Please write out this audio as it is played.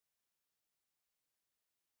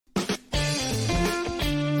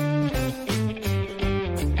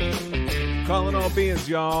beings,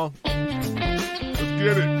 y'all. Let's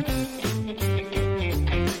get it.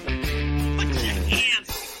 Put your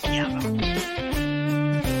hands together.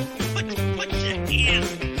 Put your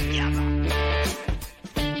hands together.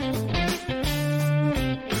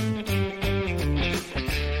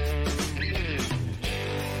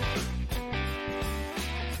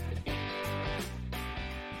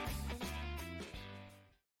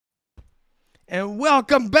 And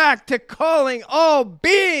welcome back to Calling All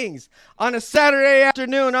Beings on a Saturday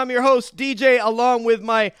afternoon. I'm your host, DJ, along with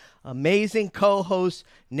my amazing co-host,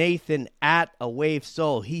 Nathan, at A Wave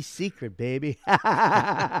Soul. He's secret, baby.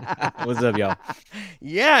 What's up, y'all?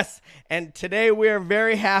 Yes, and today we are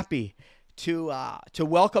very happy to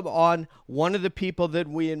welcome on one of the people that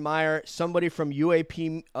we admire, somebody from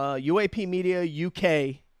UAP Media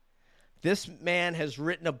UK. This man has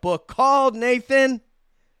written a book called, Nathan...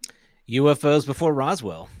 UFOs before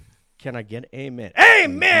Roswell. Can I get amen?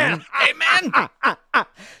 Amen! Amen!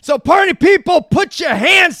 So party people, put your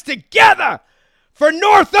hands together for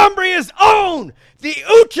Northumbria's own, the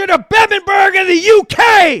Uchard of Bebbanburg in the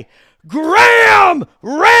UK, Graham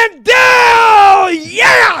Randell!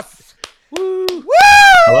 Yes! Woo! Woo!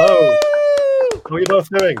 Hello. How are you both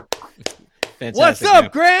doing? Fantastic, What's up,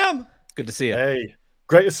 man. Graham? Good to see you. Hey,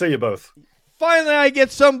 great to see you both. Finally, I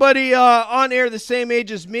get somebody on air the same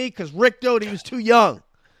age as me because Rick Doty was too young.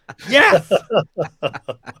 Yes!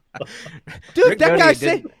 Dude, Rick that Doty guy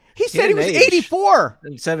did- said he was age. 84.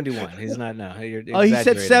 71. He's not now. You're Oh, he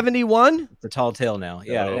said exaggerating. 71? It's a tall tale now.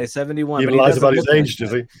 Yeah, No. he's 71. He but even lies doesn't about his look like age,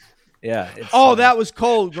 does that. he? Yeah. Oh, that was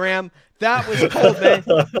cold, Graham. That was cold, man.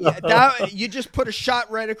 You just put a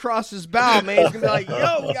shot right across his bow, man. He's gonna be like,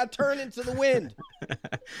 "Yo, we got turned into the wind."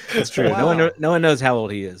 That's true. Wow. No one knows how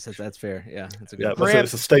old he is. That's fair. Yeah, that's a good Yeah, point. Graham-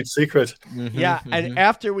 it's a state secret. Mhm, Yeah, mhm. and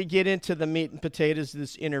after we get into the meat and potatoes of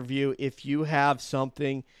this interview, if you have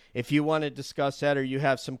something, if you want to discuss that, or you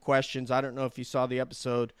have some questions, I don't know if you saw the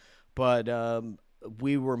episode, but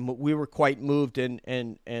we were quite moved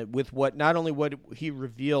and with what not only what he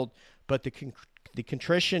revealed, but the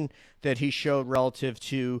contrition that he showed relative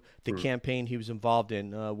to the campaign he was involved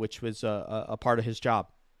in, which was a part of his job.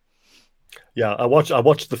 Yeah, I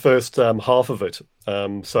watched the first half of it.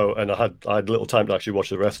 And I had little time to actually watch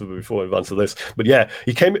the rest of it before advance of this. But yeah,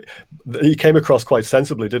 he came across quite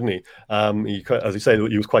sensibly, didn't he? As you say,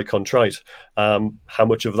 he was quite contrite. How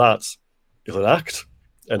much of that is an act,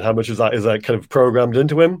 and how much of that is kind of programmed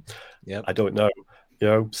into him? Yep. I don't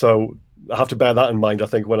know. So I have to bear that in mind, I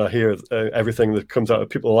think, when I hear everything that comes out of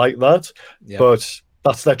people like that. Yep. But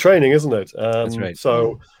that's their training, isn't it? That's right.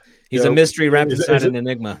 So He's you a know, mystery wrapped is inside it- an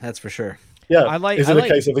enigma. That's for sure. yeah, I like- is I it a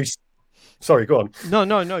like- case of he's... Sorry, go on.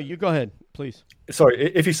 No, you go ahead, please. Sorry,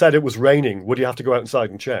 if he said it was raining, would you have to go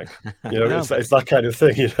outside and check? No. It's that kind of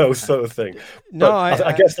thing, sort of thing. No, But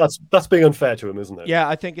I guess that's being unfair to him, isn't it? Yeah,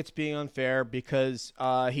 I think it's being unfair because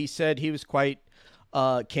he said he was quite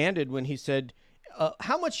candid when he said,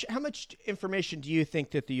 "How much information do you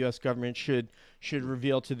think that the U.S. government should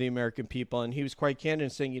reveal to the American people?" And he was quite candid in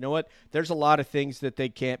saying, "You know what? There's a lot of things that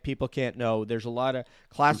people can't know. There's a lot of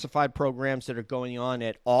classified programs that are going on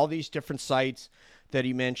at all these different sites that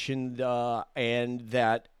he mentioned, and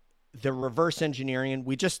that the reverse engineering.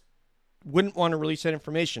 We just wouldn't want to release that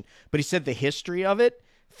information." But he said the history of it,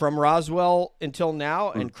 from Roswell until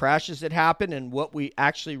now, and crashes that happen, and what we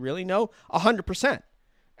actually really know, 100%.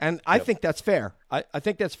 And I think that's fair. I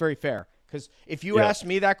think that's very fair. Because if you asked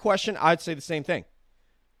me that question, I'd say the same thing.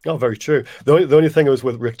 Oh, very true. The only thing is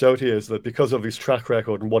with Rick Doty is that because of his track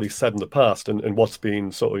record and what he's said in the past and what's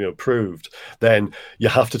been sort of proved, then you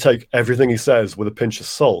have to take everything he says with a pinch of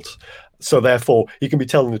salt. So therefore, he can be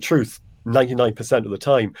telling the truth 99% of the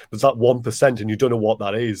time. There's that 1%, and you don't know what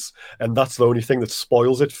that is, and that's the only thing that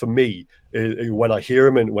spoils it for me. When I hear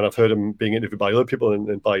him and when I've heard him being interviewed by other people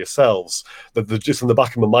and by yourselves, that just in the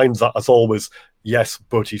back of my mind, that's always yes,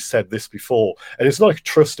 but he said this before, and it's not a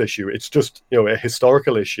trust issue. It's just a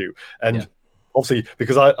historical issue, and obviously,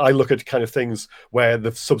 because I look at kind of things where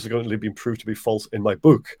they've subsequently been proved to be false in my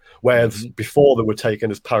book, where before they were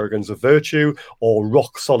taken as paragons of virtue or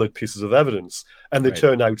rock solid pieces of evidence, and they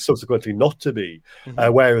turn out subsequently not to be.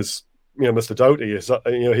 Whereas Mr. Doty is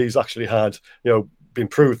he's actually had been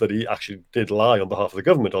proved that he actually did lie on behalf of the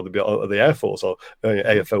government or the Air Force or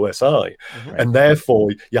AFOSI, and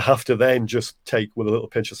therefore you have to then just take with a little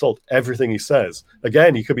pinch of salt everything he says.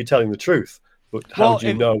 Again, he could be telling the truth. But how do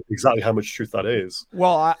you know exactly how much truth that is?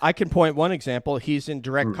 Well, I can point one example. He's in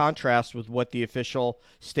direct contrast with what the official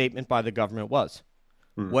statement by the government was.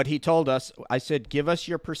 What he told us, I said, give us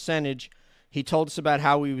your percentage. He told us about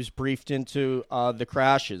how he was briefed into the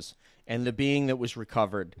crashes and the being that was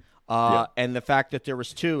recovered, and the fact that there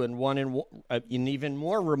was two, and one in an even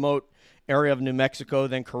more remote area of New Mexico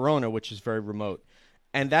than Corona, which is very remote.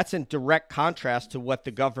 And that's in direct contrast to what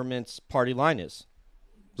the government's party line is.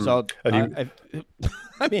 So, I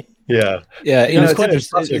mean, Yeah. It's quite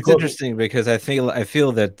interesting, impressive. it's interesting because I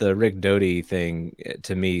feel that the Rick Doty thing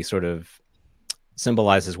to me sort of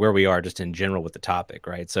symbolizes where we are just in general with the topic,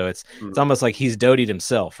 right? So it's almost like he's dotied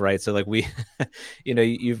himself, right? So like we,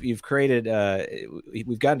 you've created,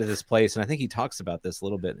 we've gotten to this place, and I think he talks about this a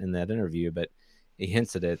little bit in that interview, but he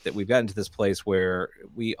hints at it, that we've gotten to this place where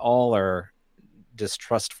we all are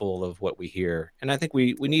distrustful of what we hear, and I think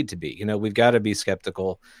we need to be. We've got to be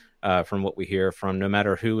skeptical from what we hear from no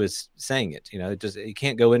matter who is saying it. You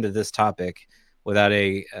can't go into this topic without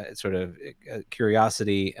a sort of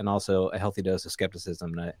curiosity and also a healthy dose of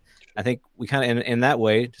skepticism. And I think we kind of, in that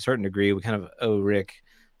way, to a certain degree, we kind of owe Rick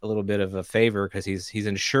a little bit of a favor, because he's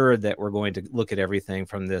ensured that we're going to look at everything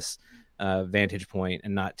from this vantage point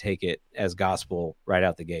and not take it as gospel right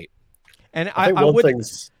out the gate. And I think I one would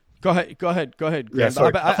thing's go ahead, Graham. Yeah,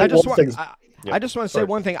 sorry. I just one want. thing's- I just want to say sorry.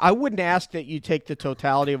 one thing. I wouldn't ask that you take the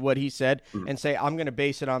totality of what he said and say, I'm going to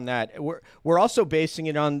base it on that. We're also basing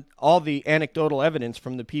it on all the anecdotal evidence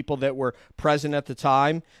from the people that were present at the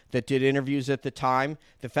time, that did interviews at the time.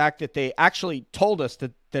 The fact that they actually told us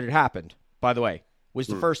that it happened, by the way, was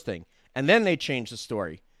the first thing. And then they changed the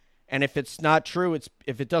story. And if it's not true,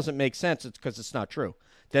 if it doesn't make sense, it's because it's not true.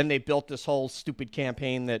 Then they built this whole stupid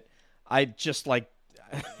campaign that I just like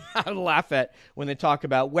I laugh at when they talk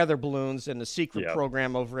about weather balloons and the secret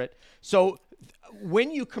program over it. So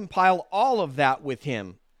when you compile all of that with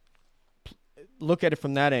him, look at it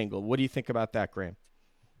from that angle. What do you think about that, Graham?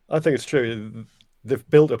 I think it's true. They've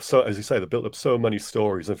built up as you say, they built up so many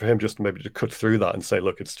stories, and for him just maybe to cut through that and say,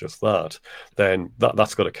 look, it's just that, then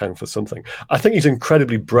that's got to count for something. I think he's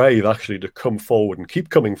incredibly brave, actually, to come forward and keep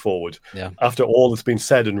coming forward after all that's been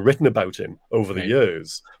said and written about him over the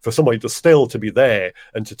years. For somebody to still to be there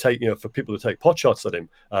and to take, for people to take pot shots at him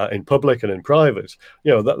in public and in private,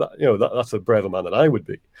 that's a braver man than I would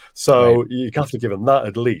be. So you have to give him that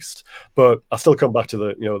at least. But I still come back to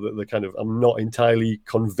the kind of, I'm not entirely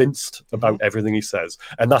convinced about everything he says,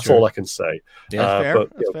 and that's all I can say. Fair. But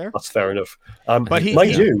Fair. that's fair enough. But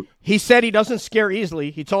he said he doesn't scare easily.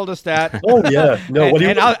 He told us that. Oh yeah, no. And- Well,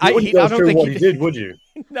 and I wouldn't don't go through think what he he did. did, would you?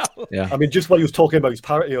 No. Yeah. I mean, just what he was talking about his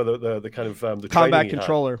the kind of the Combat training he had.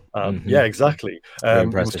 controller. Yeah, exactly. He was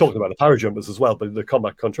impressive. talking about the parajumpers as well, but the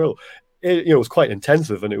combat control. It was quite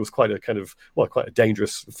intensive, and it was quite a kind of quite a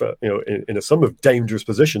dangerous, in a sum of dangerous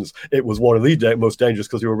positions. It was one of the most dangerous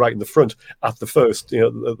because you were right in the front at the first,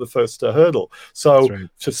 the first hurdle. So,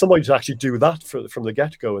 for somebody to actually do that from the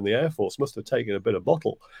get go in the Air Force must have taken a bit of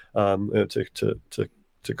bottle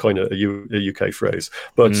to coin a UK phrase.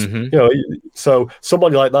 But so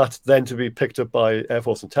somebody like that then to be picked up by Air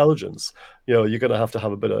Force intelligence, you're going to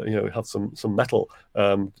have a bit of have some metal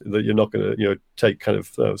that you're not going to take kind of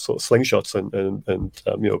sort of slingshots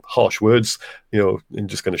and harsh words and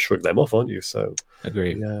just going to shrug them off, aren't you? So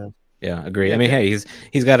Agree. Yeah, agree. I mean, hey,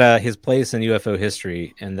 he's got his place in UFO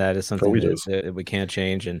history, and that is something that we can't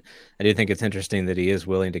change. And I do think it's interesting that he is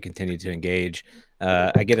willing to continue to engage.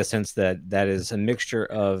 I get a sense that is a mixture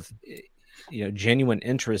of, genuine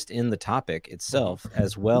interest in the topic itself,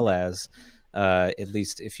 as well as, at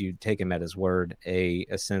least if you take him at his word, a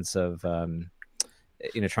sense of,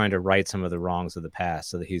 trying to right some of the wrongs of the past.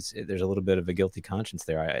 So that there's a little bit of a guilty conscience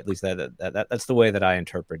there. At least that's the way that I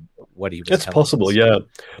interpret what he was. It's possible, yeah.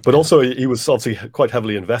 But also he was obviously quite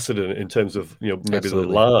heavily invested in terms of maybe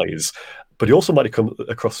Absolutely. the lies, but he also might have come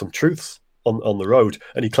across some truths on the road,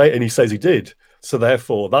 and he says he did. So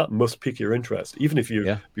therefore, that must pique your interest, even if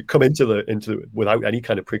you come into without any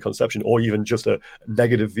kind of preconception or even just a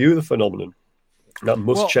negative view of the phenomenon. That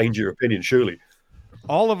must change your opinion, surely.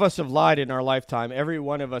 All of us have lied in our lifetime. Every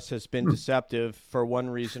one of us has been deceptive for one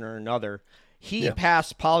reason or another. He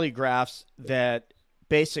passed polygraphs that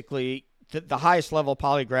basically the highest level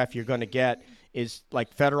polygraph you're going to get is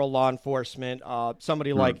like federal law enforcement,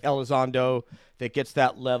 somebody like Elizondo that gets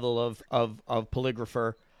that level of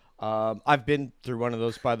polygrapher. I've been through one of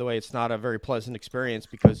those, by the way. It's not a very pleasant experience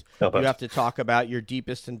because you have to talk about your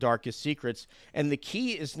deepest and darkest secrets. And the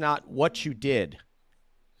key is not what you did.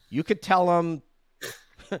 You could tell them,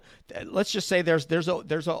 let's just say there's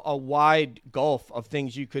a wide gulf of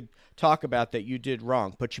things you could talk about that you did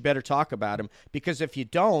wrong, but you better talk about them, because if you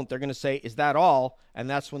don't, they're going to say, is that all? And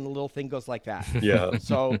that's when the little thing goes like that. Yeah.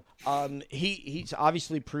 So he's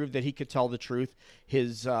obviously proved that he could tell the truth.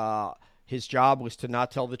 His job was to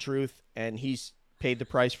not tell the truth, and he's paid the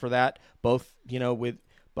price for that, both with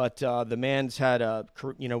but the man's had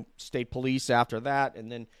state police after that,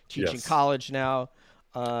 and then teaching Yes. college now.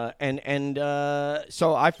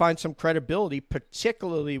 So I find some credibility,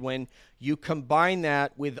 particularly when you combine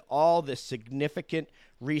that with all the significant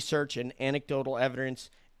research and anecdotal evidence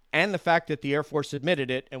and the fact that the Air Force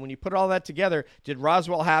admitted it. And when you put all that together, did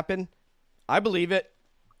Roswell happen? I believe it.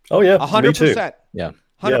 Oh yeah, 100%. me too. Yeah.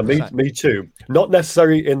 100%. Yeah, me too. Not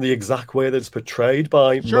necessarily in the exact way that it's portrayed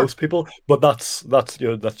by Sure. most people, but that's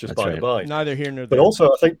just That's by the right. by. Neither here nor there. But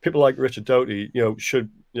also, I think people like Richard Doty,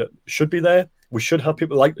 should be there. We should have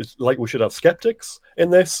people like we should have skeptics in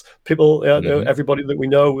this. People, everybody that we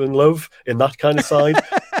know and love in that kind of side.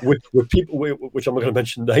 with people, which I'm not going to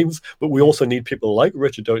mention names, but we also need people like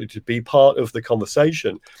Richard Doty to be part of the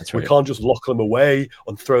conversation. That's We right. can't just lock them away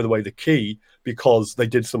and throw away the key because they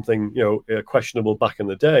did something, questionable back in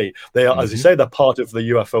the day. They are, as you say, they're part of the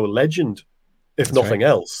UFO legend, if That's nothing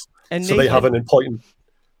else. And So they Nathan-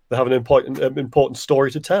 have an important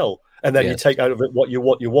story to tell, and then you Yes. take out of it what you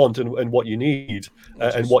want and what you need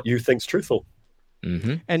and what you think's truthful.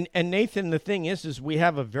 Mm-hmm. And Nathan, the thing is we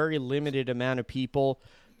have a very limited amount of people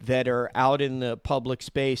that are out in the public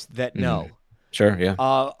space that know. Sure. Yeah.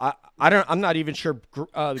 I'm not even sure.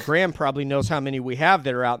 Graham probably knows how many we have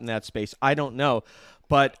that are out in that space. I don't know,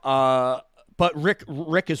 but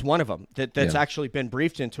Rick is one of them that's actually been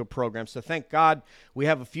briefed into a program. So thank God we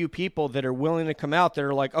have a few people that are willing to come out that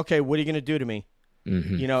are like, okay, what are you going to do to me?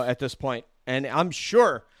 At this point. And I'm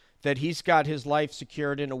sure that he's got his life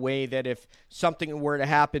secured in a way that if something were to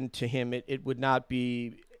happen to him, it would not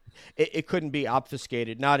be, it couldn't be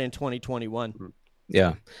obfuscated, not in 2021.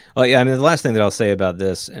 Yeah. Well, yeah. I mean, the last thing that I'll say about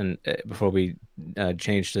this, and before we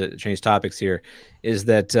change topics here, is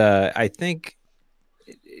that I think,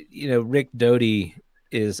 Rick Doty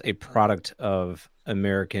is a product of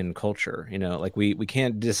American culture. Like we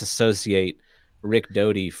can't disassociate Rick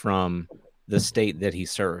Doty from the state that he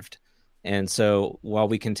served. And so while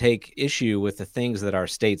we can take issue with the things that our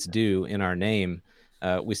states do in our name,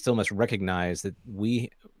 we still must recognize that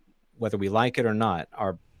whether we like it or not,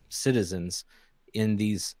 are citizens in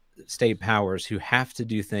these state powers who have to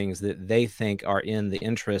do things that they think are in the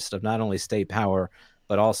interest of not only state power,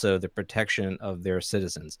 but also the protection of their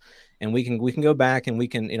citizens. And we can go back and we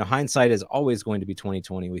can, hindsight is always going to be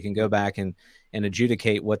 2020. We can go back and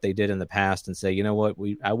adjudicate what they did in the past and say, you know what,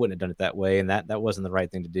 I wouldn't have done it that way, and that wasn't the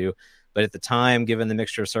right thing to do. But at the time, given the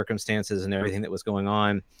mixture of circumstances and everything that was going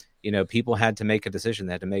on, people had to make a decision.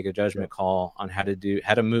 They had to make a judgment call on how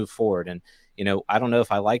to move forward. And I don't know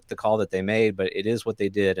if I liked the call that they made, but it is what they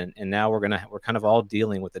did. And now we're kind of all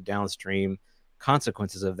dealing with the downstream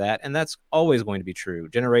consequences of that. And that's always going to be true.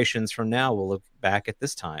 Generations from now will look back at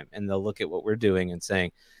this time and they'll look at what we're doing and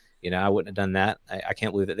saying, I wouldn't have done that. I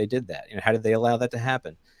can't believe that they did that. How did they allow that to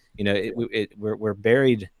happen? We're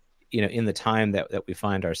buried, in the time that we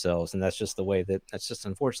find ourselves. And that's just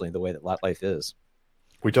unfortunately the way that life is.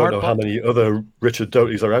 We don't know how many other Richard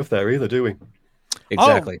Dotys are out there either, do we?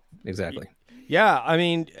 Exactly. Yeah. I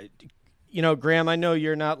mean, Graham, I know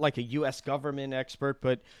you're not like a U.S. government expert,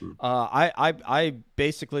 but I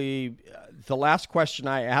basically, the last question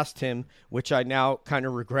I asked him, which I now kind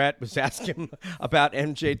of regret, was asking him about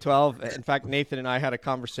MJ-12. In fact, Nathan and I had a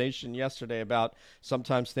conversation yesterday about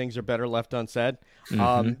sometimes things are better left unsaid.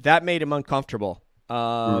 That made him uncomfortable.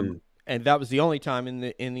 And that was the only time in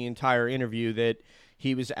the entire interview that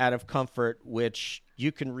he was out of comfort, which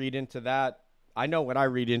you can read into that. I know what I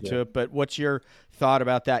read into it, but what's your thought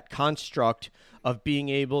about that construct of being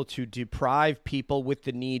able to deprive people with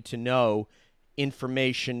the need to know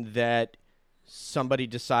information that somebody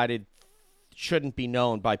decided shouldn't be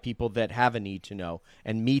known by people that have a need to know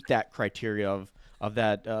and meet that criteria of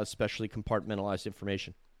that specially compartmentalized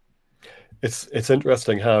information? It's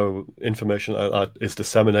interesting how information like that is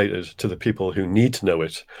disseminated to the people who need to know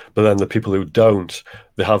it, but then the people who don't,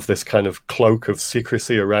 they have this kind of cloak of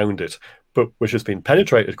secrecy around it, but which has been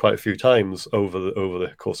penetrated quite a few times over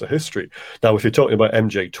the course of history. Now, if you're talking about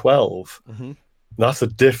MJ-12, that's a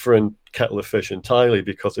different kettle of fish entirely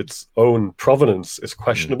because its own provenance is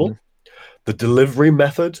questionable. The delivery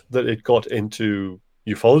method that it got into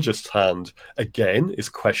ufologists' hand, again, is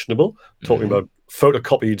questionable. Talking about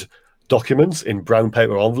photocopied documents in brown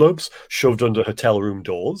paper envelopes shoved under hotel room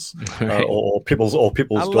doors, or people's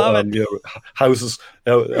houses.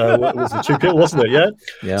 It was the 2 people, wasn't it?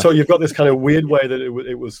 Yeah. So you've got this kind of weird way that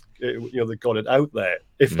they got it out there,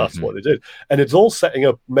 if that's what they did, and it's all setting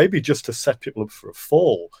up maybe just to set people up for a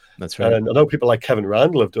fall. That's right. And I know people like Kevin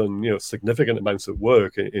Randall have done significant amounts of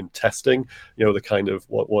work in testing the kind of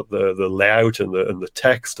what the layout and the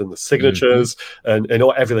text and the signatures and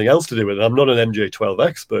everything else to do with it. I'm not an MJ-12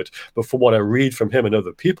 expert, but but from what I read from him and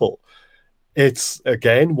other people, it's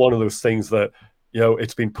again one of those things that,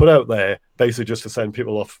 it's been put out there basically just to send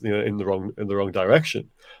people off, in the wrong direction.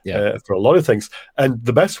 For a lot of things. And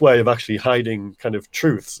the best way of actually hiding kind of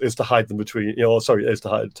truths is to hide them between, is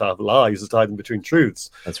to have lies, is to hide them between truths.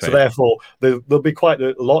 That's right. So therefore, there'll be quite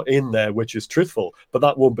a lot in there which is truthful, but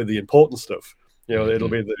that won't be the important stuff. It'll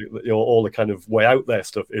be all the kind of way out there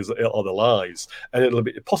stuff are the lies, and it'll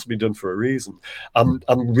be possibly done for a reason. I'm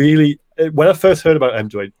really, when I first heard about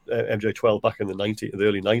MJ12 back in the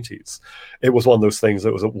early 90s, it was one of those things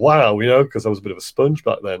that was wow, because I was a bit of a sponge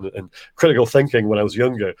back then, and critical thinking when I was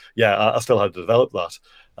younger. Yeah, I still had to develop that,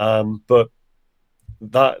 but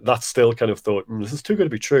that still kind of thought this is too good to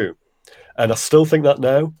be true, and I still think that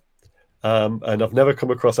now. And I've never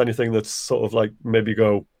come across anything that's sort of like maybe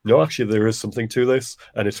go, no, actually there is something to this,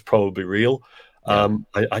 and it's probably real.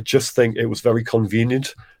 I just think it was very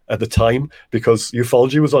convenient at the time because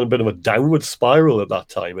ufology was on a bit of a downward spiral at that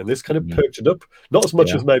time, and this kind of perked it up, not as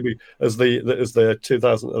much as maybe as the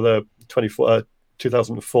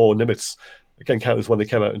 2004 Nimitz encounters when they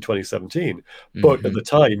came out in 2017. But at the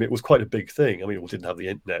time, it was quite a big thing. I mean, we didn't have the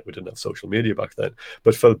internet, we didn't have social media back then,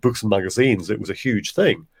 but for books and magazines, it was a huge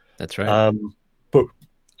thing. That's right. But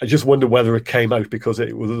I just wonder whether it came out because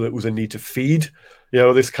it was a need to feed,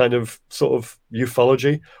 this kind of sort of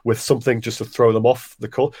ufology with something just to throw them off the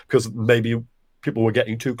course, because maybe people were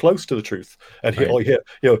getting too close to the truth. And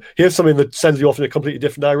here's something that sends you off in a completely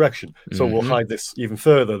different direction. So we'll hide this even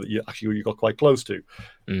further that you got quite close to.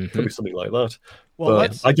 Could be something like that. Well,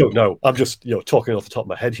 I don't know. I'm just talking off the top of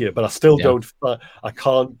my head here, but I still don't. I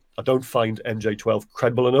don't find MJ12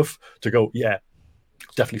 credible enough to go. Yeah.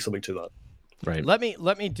 Definitely something to that. Right.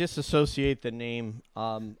 Let me disassociate the name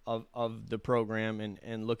of the program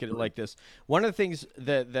and look at it like this. One of the things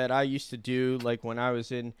that I used to do, like when I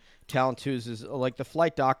was in Talent 2s, is like the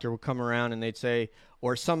flight doctor would come around and they'd say,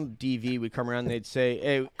 or some DV would come around and they'd say,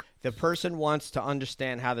 hey, the person wants to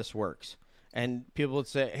understand how this works. And people would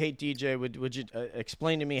say, hey, DJ, would you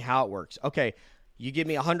explain to me how it works? Okay, you give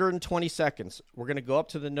me 120 seconds. We're going to go up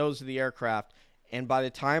to the nose of the aircraft. And by the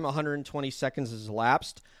time 120 seconds has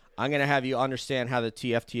elapsed, I'm going to have you understand how the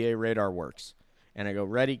TFTA radar works. And I go,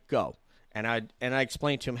 ready, go. And I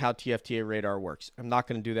explain to him how TFTA radar works. I'm not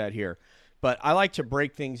going to do that here. But I like to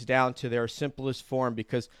break things down to their simplest form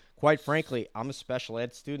because, quite frankly, I'm a special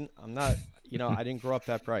ed student. I'm not, I didn't grow up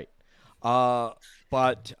that bright. And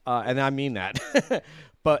I mean that.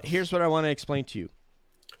 But here's what I want to explain to you.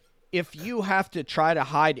 If you have to try to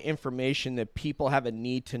hide information that people have a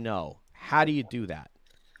need to know, how do you do that?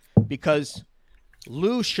 Because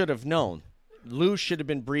Lou should have known. Lou should have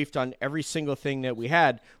been briefed on every single thing that we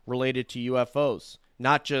had related to UFOs.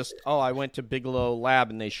 Not just, I went to Bigelow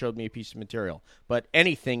Lab and they showed me a piece of material. But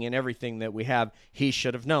anything and everything that we have, he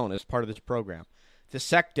should have known as part of this program. The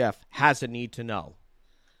SecDef has a need to know.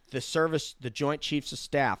 The Joint Chiefs of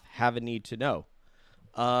Staff have a need to know.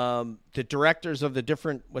 The directors of the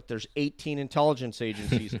different, there's 18 intelligence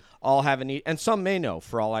agencies all have a need, and some may know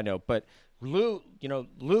for all I know, but Lou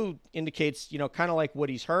indicates, kind of like what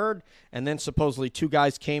he's heard. And then supposedly 2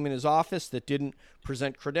 guys came in his office that didn't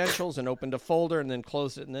present credentials and opened a folder and then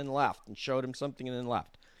closed it and then left and showed him something and then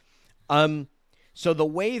left. So the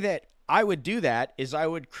way that I would do that is I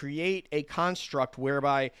would create a construct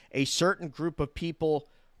whereby a certain group of people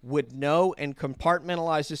would know and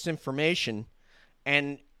compartmentalize this information.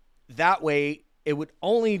 And that way, it would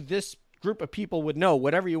only this group of people would know,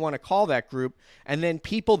 whatever you want to call that group. And then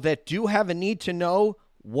people that do have a need to know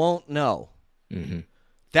won't know.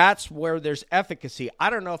 That's where there's efficacy. I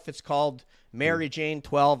don't know if it's called Mary Jane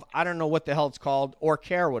 12. I don't know what the hell it's called or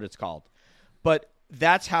care what it's called. But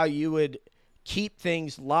that's how you would keep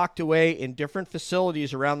things locked away in different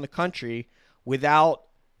facilities around the country without,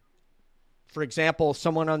 for example,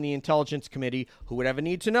 someone on the Intelligence Committee who would have a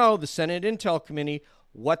need to know, the Senate Intel Committee,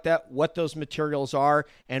 what those materials are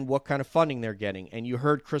and what kind of funding they're getting. And you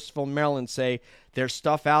heard Christopher Mellon say there's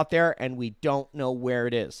stuff out there and we don't know where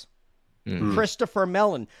it is. Christopher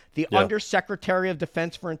Mellon, the Undersecretary of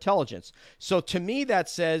Defense for Intelligence. So to me, that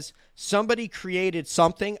says somebody created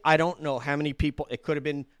something. I don't know how many people. It could have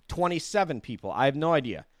been 27 people. I have no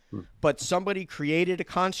idea. But somebody created a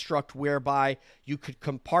construct whereby you could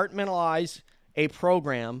compartmentalize a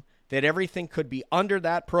program, that everything could be under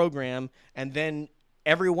that program, and then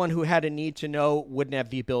everyone who had a need to know wouldn't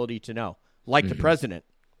have the ability to know, like the president.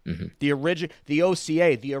 The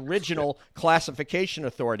OCA, the original classification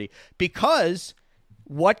authority. Because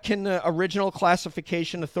what can the original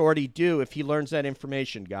classification authority do if he learns that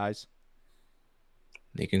information, guys?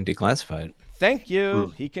 He can declassify it. Thank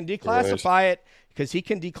you. He can declassify it because he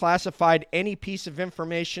can declassify any piece of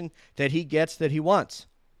information that he gets that he wants.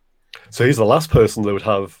 So he's the last person that would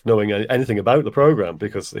have knowing anything about the program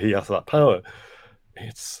because he has that power.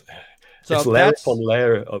 It's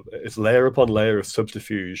layer upon layer of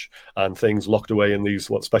subterfuge and things locked away in these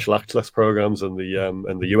special access programs and the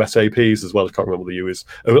USAPs as well. I can't remember the U is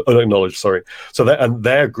unacknowledged. Sorry. So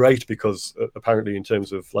they're great because apparently in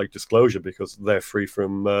terms of like disclosure because they're free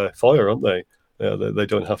from FOIA, aren't they? They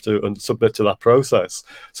don't have to submit to that process.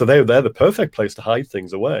 So they're the perfect place to hide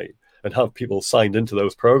things away and have people signed into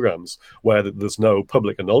those programs where there's no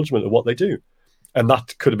public acknowledgement of what they do. And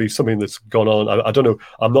that could be something that's gone on. I don't know.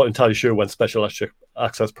 I'm not entirely sure when special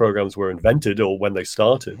access programs were invented or when they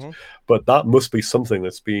started, but that must be something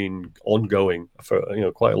that's been ongoing for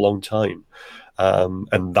quite a long time.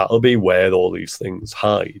 And that'll be where all these things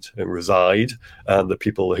hide and reside. And the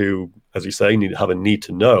people who, as you say, have a need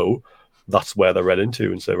to know, that's where they're read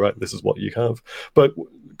into and say, right, this is what you have. But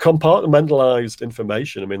compartmentalized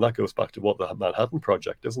information, I mean, that goes back to what the Manhattan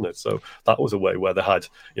Project, isn't it? So that was a way where they had,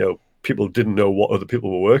 people didn't know what other people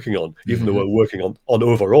were working on, even though they were working on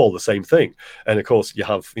overall the same thing. And of course, you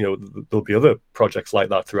have, there'll be other projects like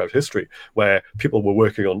that throughout history where people were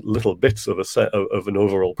working on little bits of of an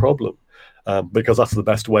overall problem. Because that's the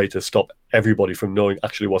best way to stop everybody from knowing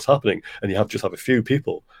actually what's happening. And you just have a few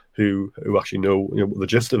people who actually know, the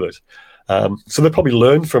gist of it. So they probably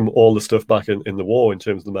learned from all the stuff back in the war in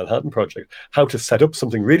terms of the Manhattan Project, how to set up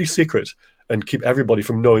something really secret and keep everybody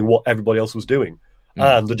from knowing what everybody else was doing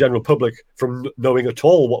and the general public from knowing at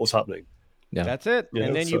all what was happening. Yeah. That's it.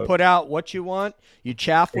 And then you put out what you want. You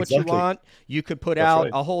chaff what you want. You could put out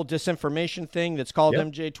a whole disinformation thing that's called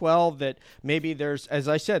MJ12 that maybe there's, as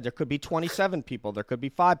I said, there could be 27 people. There could be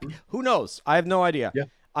 5 people. Who knows? I have no idea. Yeah.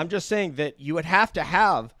 I'm just saying that you would have to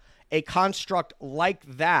have a construct like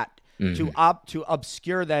that to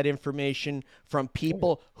obscure that information from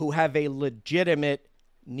people who have a legitimate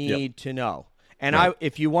need to know. And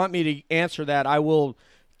if you want me to answer that, I will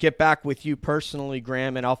get back with you personally,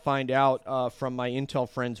 Graham, and I'll find out from my Intel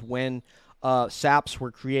friends when SAPs were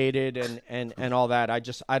created and all that.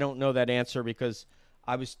 I don't know that answer because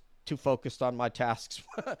I was too focused on my tasks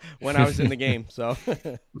when I was in the game. So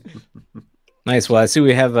nice. Well, I see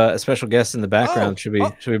we have a special guest in the background. Should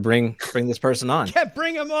we bring this person on? Yeah,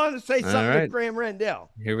 bring him on and say something with Graham Rendell.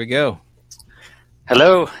 Here we go.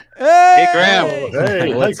 Hello. Hey, Graham.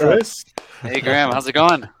 Hey, Chris. Hey, Graham. How's it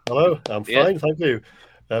going? Hello. I'm fine, thank you.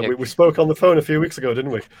 We spoke on the phone a few weeks ago,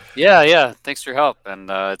 didn't we? Yeah. Thanks for your help, and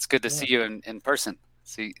it's good to see you in person.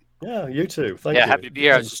 Yeah, you too. Thank you. Yeah, happy to be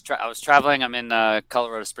here. I was traveling. I'm in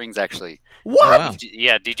Colorado Springs, actually. What? Wow.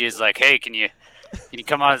 DJ's like, hey, can you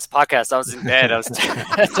come on this podcast? I was in bed. I was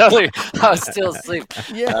I was still asleep.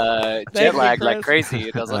 Jet lag like crazy.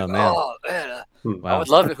 And I was like, man. I would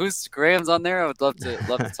love it. Who's Graham's on there? I would love to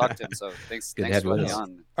talk to him. So thanks for having me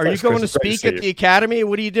on. Are you going to speak at the Academy?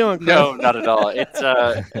 What are you doing, Chris? No, not at all. It's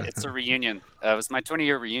a reunion. It was my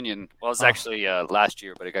 20-year reunion. Well, it was actually last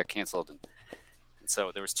year, but it got canceled. And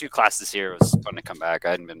so there was 2 classes here. It was fun to come back.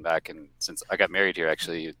 I hadn't been back since I got married here,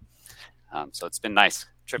 actually. So it's been nice.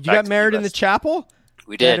 You got married in the chapel?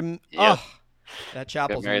 We did. That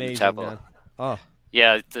chapel's amazing, man. Oh.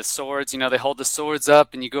 Yeah, the swords, they hold the swords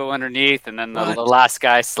up and you go underneath, and then the last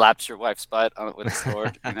guy slaps your wife's butt with a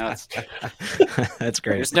sword. That's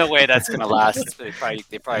great. There's no way that's going to last. They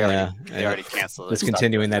already canceled it. It's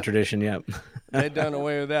continuing that tradition, yep. They've done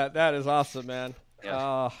away with that. That is awesome, man. Yeah.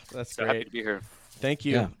 Oh, that's so great. Happy to be here. Thank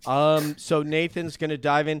you. Yeah. So Nathan's going to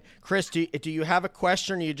dive in. Chris, do you have a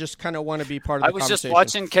question, or you just kind of want to be part of the conversation? I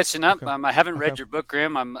was just catching up. Okay. I haven't read your book,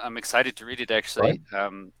 Graham. I'm excited to read it, actually.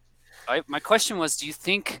 Right. My question was, do you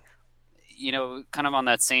think, kind of on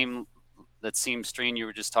that same strain you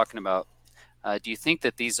were just talking about, do you think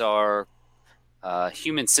that these are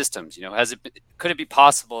human systems? Could it be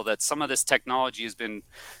possible that some of this technology has been,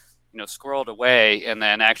 squirreled away and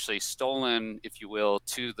then actually stolen, if you will,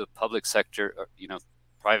 to the public sector, or,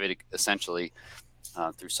 private, essentially,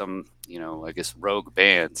 through some, I guess, rogue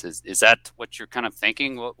bands? Is that what you're kind of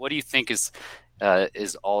thinking? What do you think is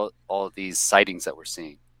all of these sightings that we're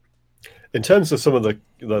seeing? In terms of some of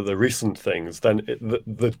the recent things, then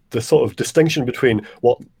the sort of distinction between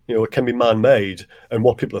what can be man-made and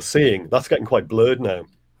what people are seeing, that's getting quite blurred now.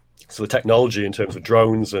 So the technology in terms of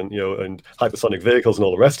drones and and hypersonic vehicles and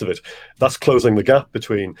all the rest of it, that's closing the gap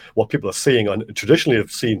between what people are seeing and traditionally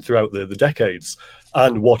have seen throughout the decades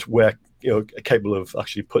and what we're capable of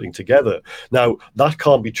actually putting together. Now, that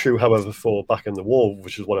can't be true, however, for Back in the War,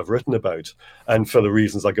 which is what I've written about, and for the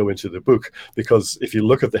reasons I go into the book. Because if you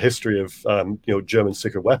look at the history of German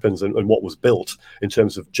secret weapons and what was built in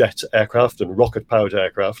terms of jet aircraft and rocket-powered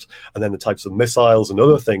aircraft, and then the types of missiles and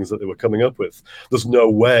other things that they were coming up with, there's no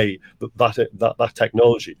way that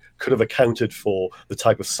technology could have accounted for the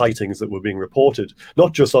type of sightings that were being reported,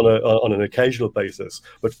 not just on an occasional basis,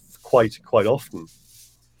 but quite often.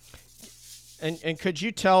 And could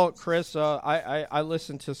you tell Chris? I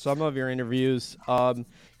listened to some of your interviews.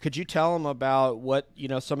 Could you tell them about what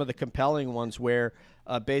some of the compelling ones where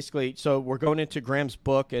basically? So we're going into Graham's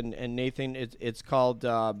book, and Nathan, it's called.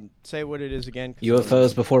 Say what it is again.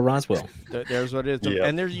 UFOs before Roswell. There's what it is, Yeah.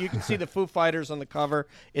 and there's you can see the Foo Fighters on the cover.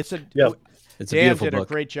 It's a It's a Dan beautiful did book.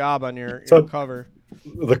 a great job on your cover.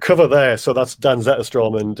 The cover there, so that's Dan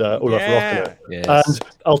Zetterstrom and Olaf Rockner. Yes. And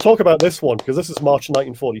I'll talk about this one because this is March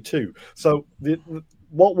 1942. So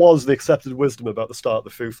what was the accepted wisdom about the start of the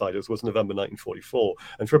Foo Fighters was November 1944,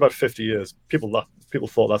 and for about 50 years, people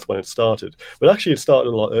thought that's when it started, but actually it started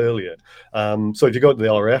a lot earlier. So if you go into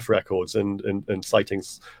the RAF records and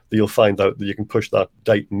sightings, you'll find out that you can push that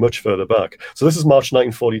date much further back. So this is March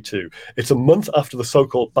 1942. It's a month after the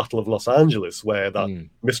so-called Battle of Los Angeles, where that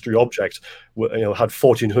mystery object, had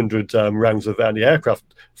 1,400 rounds of anti-aircraft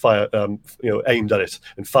fire, aimed at it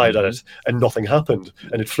and fired at it, and nothing happened.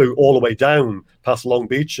 And it flew all the way down past Long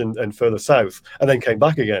Beach and further south, and then came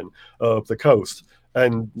back again up the coast.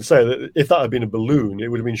 And say that if that had been a balloon, it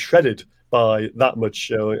would have been shredded by that much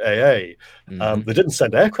AA. They didn't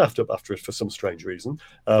send aircraft up after it for some strange reason,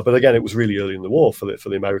 but again, it was really early in the war for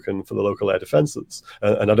the local air defences,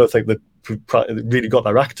 and I don't think they really got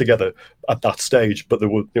their act together at that stage. But there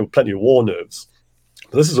were plenty of war nerves.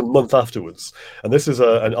 But this is a month afterwards, and this is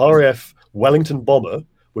an RAF Wellington bomber,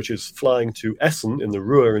 which is flying to Essen in the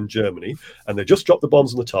Ruhr in Germany, and they just dropped the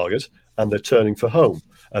bombs on the target, and they're turning for home,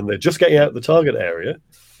 and they're just getting out of the target area.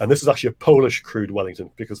 And this is actually a Polish crewed Wellington,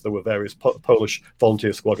 because there were various Polish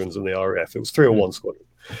volunteer squadrons in the RAF. It was 301 Squadron.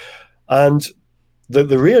 And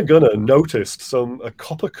the rear gunner noticed a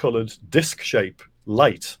copper-coloured disc-shaped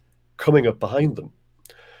light coming up behind them.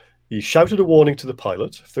 He shouted a warning to the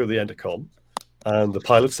pilot through the intercom, and the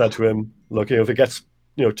pilot said to him, look, if it gets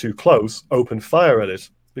too close, open fire at it,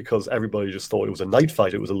 because everybody just thought it was a night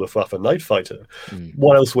fighter. It was a Luftwaffe night fighter.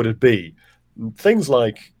 What else would it be? Things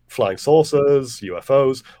like flying saucers,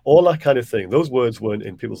 UFOs, all that kind of thing. Those words weren't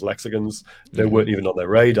in people's lexicons. They weren't even on their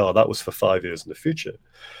radar. That was for 5 years in the future.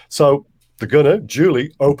 So the gunner,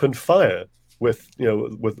 Julie, opened fire with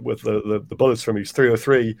the bullets from his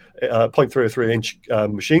 .303 inch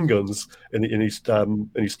machine guns in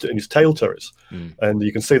his tail turret, and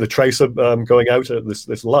you can see the tracer going out at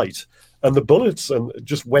this light, and the bullets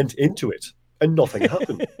just went into it, and nothing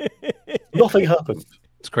happened. Nothing happened.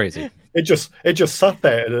 It's crazy. It just sat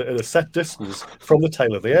there at a set distance from the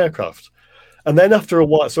tail of the aircraft. And then after a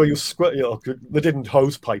while, so they didn't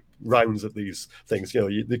hose pipe rounds at these things.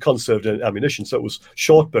 They conserved ammunition, so it was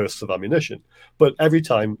short bursts of ammunition. But every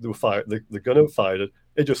time they were fired, the gunner fired it,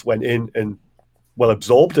 it just went in and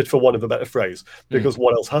absorbed it, for want of a better phrase. Because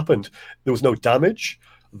what else happened? There was no damage.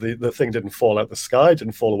 The thing didn't fall out the sky, it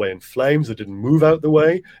didn't fall away in flames, it didn't move out the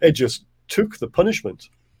way. It just took the punishment.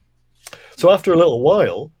 So after a little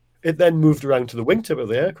while, it then moved around to the wingtip of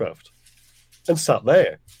the aircraft and sat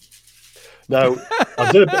there. Now,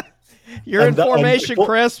 I did a bit. You're in formation,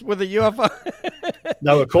 Chris, with a UFO.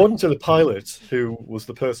 Now, according to the pilot, who was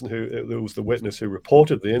the person who was the witness who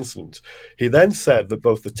reported the incident, he then said that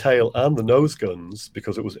both the tail and the nose guns,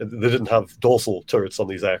 because they didn't have dorsal turrets on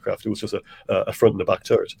these aircraft, it was just a front and a back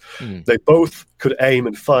turret. They both could aim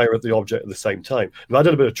and fire at the object at the same time. Now, I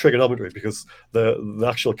did a bit of trigonometry, because the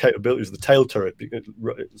actual capabilities of the tail turret,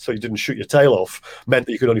 so you didn't shoot your tail off, meant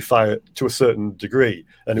that you could only fire it to a certain degree,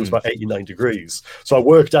 and it was about 89 degrees. So I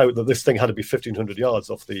worked out that this thing had to be 1,500 yards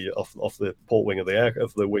off the port wing of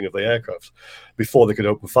the wing of the aircraft before they could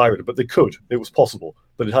open fire at it. But they could. It was possible,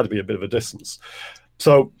 but it had to be a bit of a distance.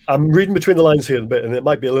 So I'm reading between the lines here a bit, and it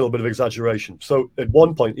might be a little bit of exaggeration. So at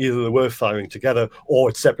one point, either they were firing together or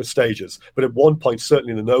at separate stages. But at one point,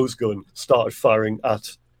 certainly the nose gun started firing at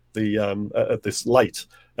at this light.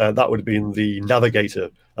 That would have been the navigator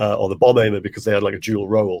or the bomb aimer, because they had like a dual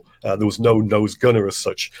role. There was no nose gunner as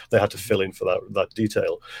such. They had to fill in for that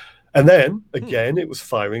detail. And then again, it was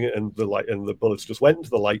firing, and the light and the bullets just went into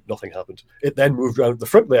the light. Nothing happened. It then moved around the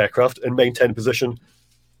front of the aircraft and maintained position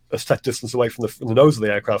a set distance away from the nose of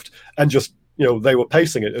the aircraft, and just they were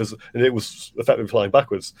pacing it and it was effectively flying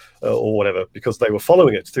backwards or whatever, because they were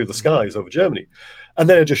following it through the skies over Germany. And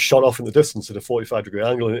then it just shot off in the distance at a 45-degree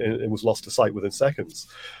angle and was lost to sight within seconds.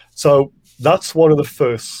 So that's one of the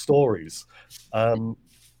first stories. I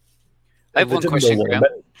have one question, Graham.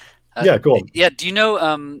 Yeah, go on. Yeah, do you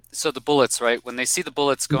know, so the bullets, right? When they see the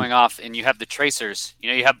bullets going off and you have the tracers,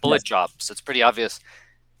 you have bullet drops, so it's pretty obvious.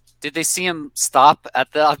 Did they see him stop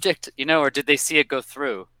at the object, or did they see it go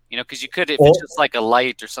through? Because you could, if it's just like a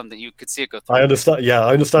light or something, you could see it go through. I understand. Yeah,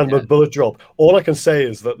 I understand the bullet drop. All I can say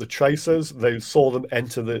is that the tracers, they saw them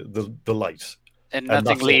enter the light. And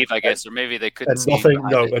nothing leave, I guess, or maybe they couldn't and see nothing,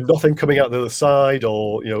 it. and nothing coming out the other side,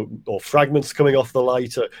 or or fragments coming off the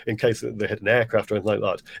light in case they hit an aircraft or anything like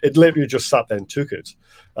that. It literally just sat there and took it,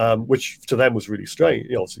 which to them was really strange.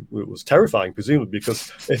 It was terrifying, presumably,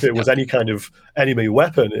 because if it was any kind of enemy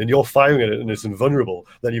weapon and you're firing at it and it's invulnerable,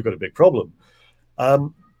 then you've got a big problem.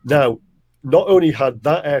 Now, not only had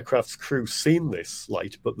that aircraft's crew seen this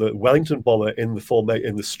light, but the Wellington bomber in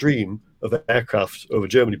the stream of aircraft over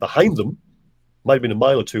Germany behind them, might have been a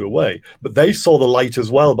mile or two away, but they saw the light as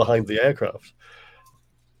well behind the aircraft.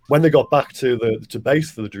 When they got back to base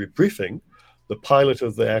for the debriefing, the pilot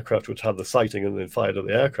of the aircraft, which had the sighting and then fired at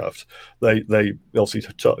the aircraft, they obviously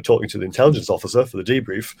talking to the intelligence officer for the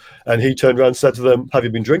debrief, and he turned around and said to them, "Have you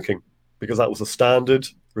been drinking?" Because that was a standard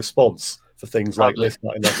response for things like this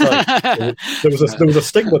in that time. there was a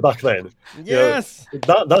stigma back then. Yes,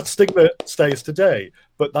 that stigma stays today.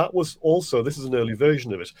 But that was also, this is an early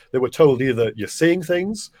version of it. They were told either you're seeing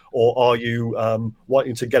things, or are you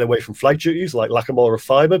wanting to get away from flight duties like Lackamore or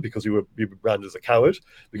Fibre because you were branded as a coward,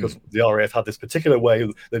 because the RAF had this particular way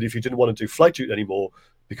that if you didn't want to do flight duty anymore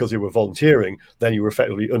because you were volunteering, then you were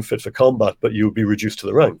effectively unfit for combat, but you would be reduced to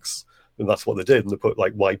the ranks. And that's what they did. And they put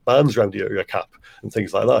like white bands around your cap and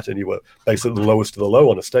things like that. And you were basically the lowest of the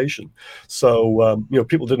low on a station. So,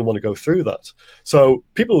 people didn't want to go through that. So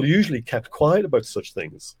people usually kept quiet about such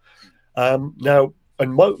things. Now,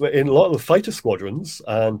 in a lot of the fighter squadrons,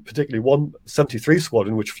 and particularly 173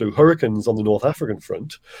 Squadron, which flew Hurricanes on the North African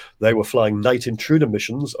front, they were flying night intruder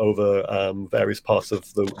missions over various parts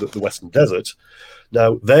of the Western Desert.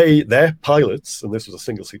 Now, their pilots, and this was a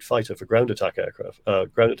single-seat fighter for ground attack aircraft,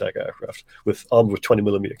 armed with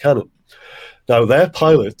 20mm cannon. Now, their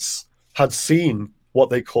pilots had seen what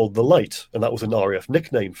they called the light, and that was an RAF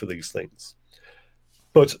nickname for these things.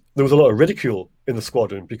 But there was a lot of ridicule in the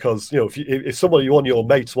squadron because, if somebody, one of your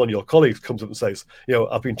mates, one of your colleagues comes up and says,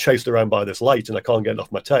 I've been chased around by this light and I can't get it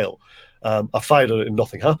off my tail, I fired at it and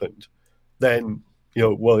nothing happened, then,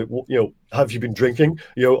 have you been drinking?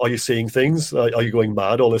 Are you seeing things? Are you going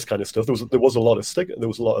mad? All this kind of stuff. There was a lot of there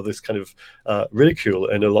was a lot of this kind of ridicule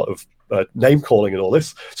and a lot of name calling and all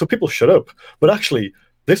this. So people shut up. But actually,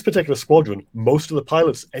 this particular squadron, most of the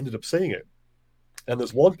pilots ended up seeing it. And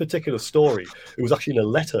there's one particular story. It was actually in a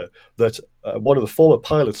letter that one of the former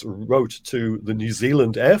pilots wrote to the New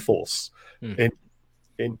Zealand Air Force. He's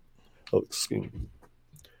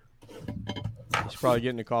probably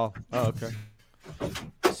getting a call. Oh, okay.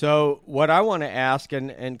 So what I want to ask,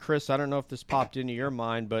 and Chris, I don't know if this popped into your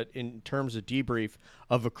mind, but in terms of debrief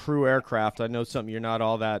of a crew aircraft, I know something you're not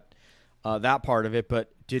all that part of it,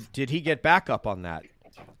 but did he get backup on that?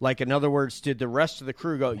 Like, in other words, did the rest of the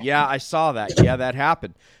crew go, yeah, I saw that. Yeah, that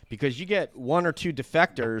happened. Because you get one or two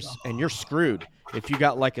defectors and you're screwed if you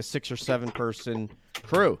got like a 6 or 7 person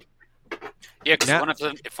crew. Yeah, because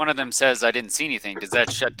if one of them says, I didn't see anything, does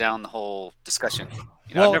that shut down the whole discussion?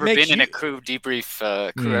 I've never been in a crew debrief,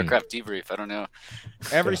 crew aircraft debrief. I don't know.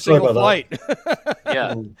 Every single flight.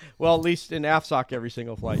 Yeah. Well, at least in AFSOC, every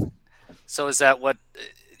single flight. So is that what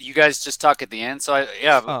you guys just talk at the end? So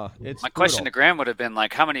my question to Graham would have been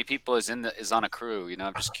like, how many people is on a crew?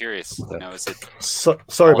 I'm just curious. Is it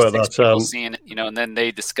sorry about that? People seeing it, and then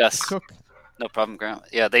they discuss. No problem, Graham.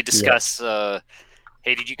 Yeah, they discuss.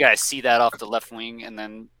 Hey, did you guys see that off the left wing? And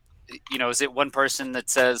then, is it one person that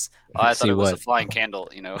says, "Oh, I thought it was a flying candle,"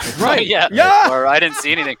 Right? Yeah. Or I didn't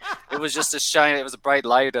see anything. It was just a shine. It was a bright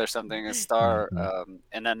light or something, a star,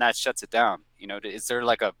 and then that shuts it down. Is there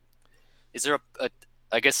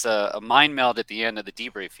a mind meld at the end of the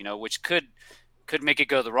debrief, which could make it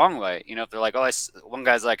go the wrong way. If they're like, one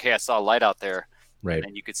guy's like, hey, I saw a light out there. Right.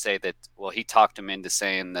 And you could say that, well, he talked him into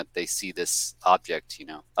saying that they see this object,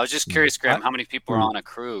 I was just curious, Graham, how many people are on a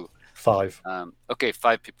crew? 5. Okay,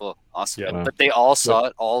 5 people. Awesome. Yeah. But they all saw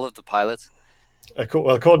it, all of the pilots?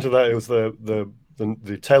 Well, according to that, it was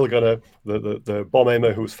the tail gunner, the bomb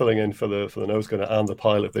aimer who was filling in for the nose gunner, and the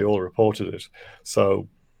pilot. They all reported it. So,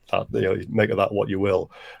 you make of that what you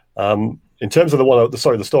will. in terms of the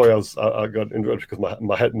story I got interrupted because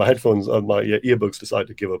my headphones, my earbuds decided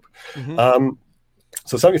to give up.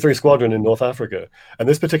 So 73 Squadron in North Africa, and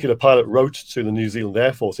this particular pilot wrote to the New Zealand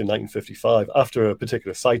Air Force in 1955 after a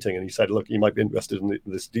particular sighting, and he said, "Look, you might be interested in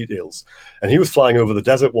this details." And he was flying over the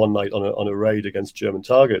desert one night on a raid against German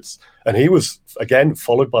targets, and he was again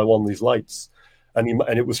followed by one of these lights, and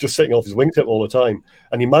it was just sitting off his wingtip all the time,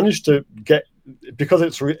 and he managed to get, because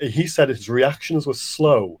he said his reactions were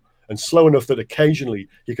slow enough that occasionally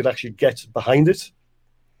he could actually get behind it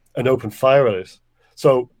and open fire at it.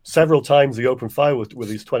 So several times he opened fire with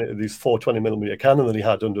these 4 20mm cannon that he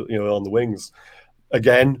had under, on the wings.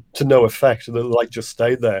 Again, to no effect. The light just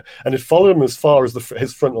stayed there, and it followed him as far as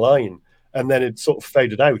his front line, and then it sort of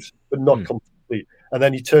faded out, but not completely. And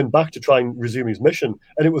then he turned back to try and resume his mission,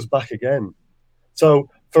 and it was back again. So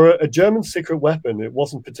for a German secret weapon, it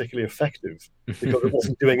wasn't particularly effective because it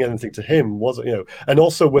wasn't doing anything to him, was it? And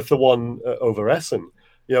also with the one over Essen.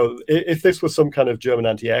 If this was some kind of German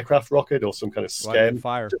anti-aircraft rocket or some kind of scare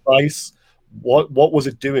device, what was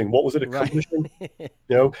it doing? What was it accomplishing?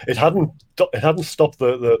 It hadn't stopped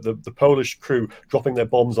the Polish crew dropping their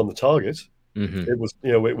bombs on the target.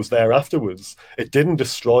 It was there afterwards. It didn't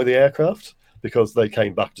destroy the aircraft because they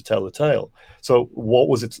came back to tell the tale. So what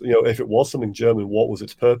was it? If it was something German, what was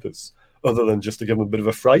its purpose other than just to give them a bit of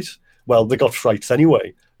a fright? Well, they got frights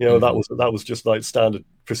anyway. That was just like standard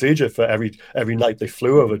procedure for every night they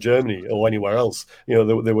flew over Germany or anywhere else. They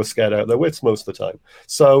were scared out of their wits most of the time.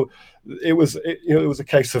 So it was a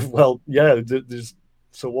case of, well, yeah,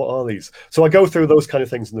 so what are these? So I go through those kind of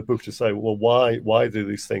things in the book to say, well, why do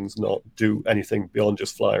these things not do anything beyond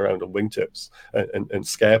just fly around on wingtips and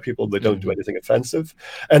scare people? They don't do anything offensive.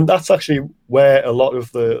 And that's actually where a lot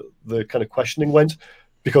of the kind of questioning went.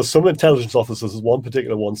 Because some intelligence officers, one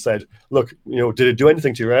particular one said, "Look, did it do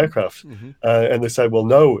anything to your aircraft?" And they said, "Well,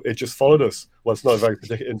 no, it just followed us." Well, it's not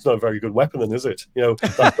a very good weapon, then, is it?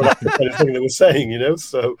 That's the kind of thing they were saying.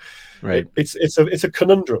 So right, it's a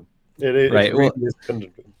conundrum. It right. really is a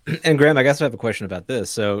conundrum. And Graham, I guess I have a question about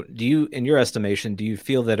this. So, in your estimation, do you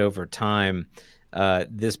feel that over time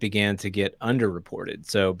this began to get underreported?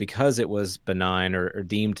 So, because it was benign or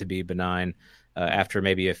deemed to be benign. After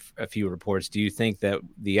maybe a few reports, do you think that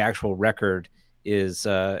the actual record is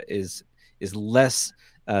less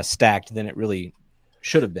stacked than it really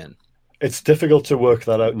should have been? It's difficult to work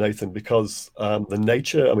that out, Nathan, because the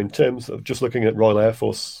nature, in terms of just looking at Royal Air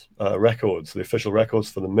Force records, the official records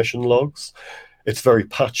for the mission logs, it's very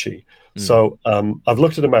patchy. So I've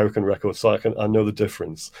looked at American records, so I know the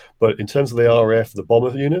difference. But in terms of the RAF, the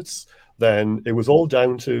bomber units, then it was all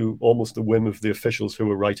down to almost the whim of the officials who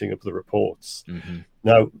were writing up the reports.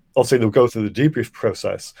 Now, obviously, they'll go through the debrief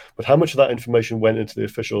process, but how much of that information went into the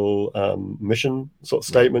official mission sort of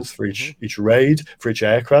statements for each raid, for each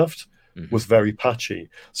aircraft, was very patchy.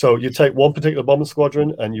 So you take one particular bomber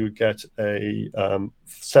squadron and you would get a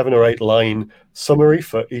 7 or 8 line summary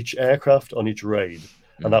for each aircraft on each raid.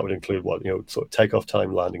 And that would include sort of takeoff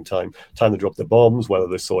time, landing time, time to drop the bombs, whether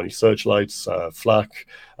they saw any searchlights, flak,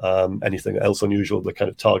 anything else unusual, the kind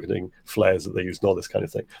of targeting flares that they used, and all this kind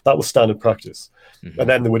of thing. That was standard practice. And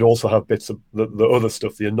then they would also have bits of the other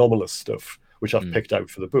stuff, the anomalous stuff, which I've picked out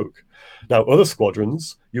for the book. Now, other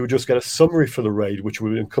squadrons, you would just get a summary for the raid, which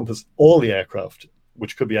would encompass all the aircraft,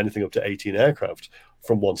 which could be anything up to 18 aircraft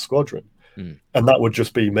from one squadron. And that would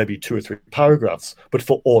just be maybe 2 or 3 paragraphs, but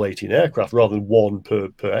for all 18 aircraft rather than one per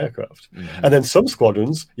aircraft. And then some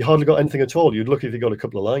squadrons, you hardly got anything at all. You'd look if you got a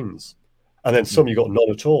couple of lines. And then some you got none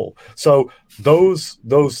at all. So those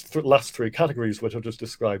last 3 categories, which I've just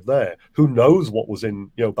described there, who knows what was in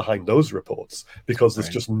behind those reports, because there's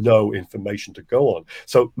just no information to go on.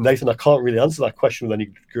 So Nathan, I can't really answer that question with any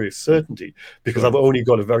degree of certainty because I've only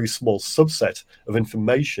got a very small subset of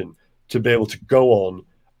information to be able to go on.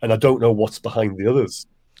 And I don't know what's behind the others.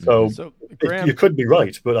 So Graham, you could be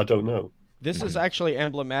right, but I don't know. This is actually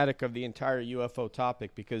emblematic of the entire UFO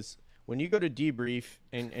topic because when you go to debrief,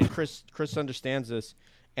 and Chris understands this,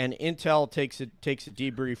 and Intel takes a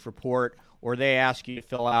debrief report, or they ask you to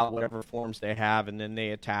fill out whatever forms they have, and then they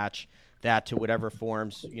attach that to whatever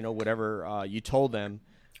forms, whatever you told them.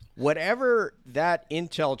 Whatever that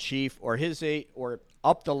Intel chief or or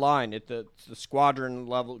up the line at the squadron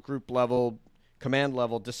level, group level, command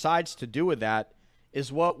level decides to do with that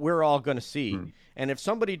is what we're all going to see. And if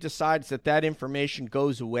somebody decides that information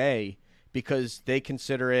goes away because they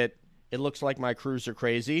consider it looks like my crews are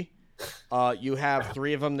crazy. You have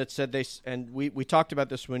 3 of them that said and we talked about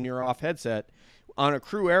this when you're off headset. On a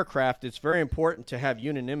crew aircraft, it's very important to have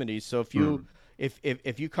unanimity. So if you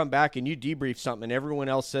if you come back and you debrief something and everyone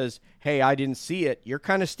else says, hey, I didn't see it, you're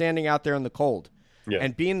kind of standing out there in the cold. Yeah.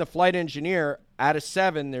 And being the flight engineer, out of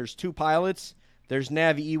 7, there's 2 pilots. There's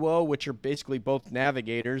Nav-EWO, which are basically both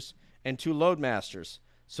navigators, and 2 loadmasters.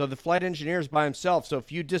 So the flight engineer is by himself. So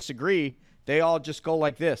if you disagree, they all just go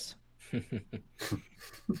like this.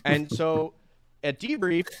 And so at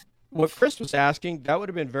debrief, what Chris was asking, that would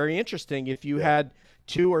have been very interesting if you had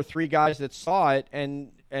 2 or 3 guys that saw it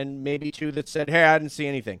and maybe 2 that said, hey, I didn't see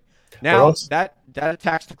anything. Now that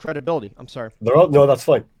attacks the credibility. I'm sorry. No, that's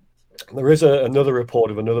fine. There is another report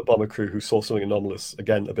of another bomber crew who saw something anomalous,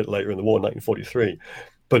 again, a bit later in the war, 1943.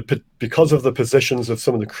 But because of the positions of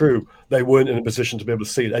some of the crew, they weren't in a position to be able to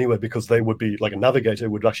see it anyway, because they would be, like a navigator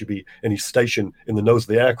would actually be in his station in the nose of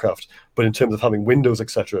the aircraft. But in terms of having windows,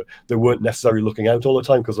 etc., they weren't necessarily looking out all the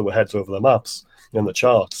time because they were heads over the maps and the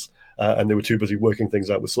charts. And they were too busy working things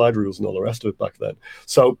out with slide rules and all the rest of it back then.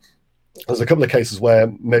 So there's a couple of cases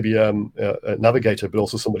where maybe a navigator, but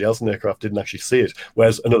also somebody else in the aircraft didn't actually see it,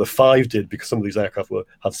 whereas another 5 did, because some of these aircraft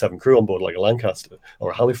had 7 crew on board, like a Lancaster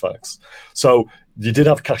or a Halifax. So you did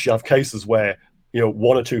have cases where 1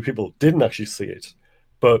 or 2 people didn't actually see it,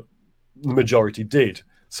 but the majority did.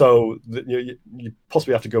 So you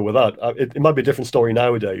possibly have to go with that. It might be a different story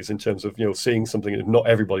nowadays in terms of seeing something, and if not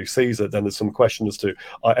everybody sees it, then there's some question as to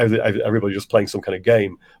everybody just playing some kind of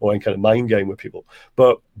game or any kind of mind game with people.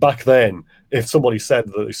 But back then, if somebody said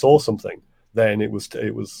that they saw something, then it was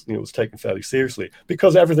taken fairly seriously,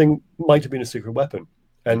 because everything might have been a secret weapon.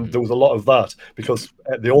 And there was a lot of that, because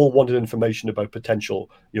they all wanted information about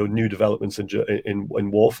potential, new developments in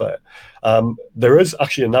warfare. There is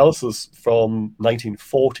actually analysis from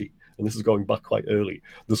 1940, and this is going back quite early.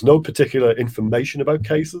 There's no particular information about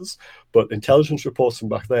cases, but intelligence reports from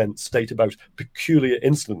back then state about peculiar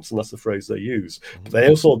incidents, and that's the phrase they use. But they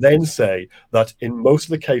also then say that in most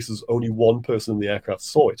of the cases, only 1 person in the aircraft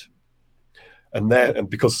saw it. And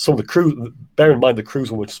because some of the crew, bear in mind the crews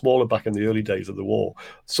were much smaller back in the early days of the war.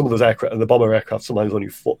 Some of those aircraft, and the bomber aircraft, sometimes only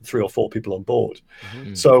 3 or 4 people on board.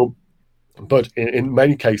 So, but in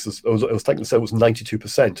many cases, it was taken to say it was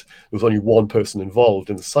 92%. There was only 1 person involved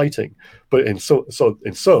in the sighting. But in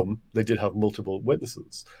some, they did have multiple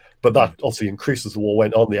witnesses. But that obviously increased as the war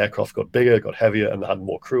went on. The aircraft got bigger, got heavier, and they had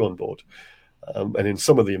more crew on board. And in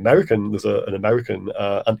some of the there's an American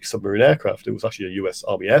anti-submarine aircraft. It was actually a U.S.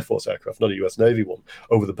 Army Air Force aircraft, not a U.S. Navy one,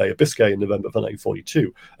 over the Bay of Biscay in November of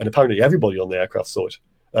 1942. And apparently everybody on the aircraft saw it.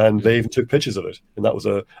 And they even took pictures of it. And that was,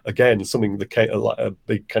 again, something that came, a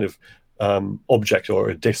big kind of object or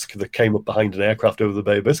a disc that came up behind an aircraft over the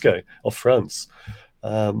Bay of Biscay off France.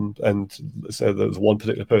 And so there was one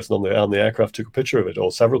particular person on the aircraft took a picture of it,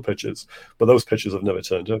 or several pictures, but those pictures have never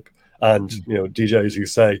turned up. And DJ, as you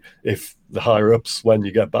say, if the higher ups, when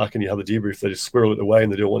you get back and you have the debrief, they just squirrel it away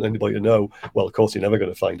and they don't want anybody to know, well, of course you're never going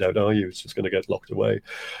to find out, are you? It's just going to get locked away.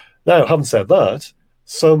 Now, having said that,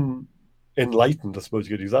 some enlightened, I suppose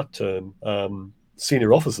you could use that term,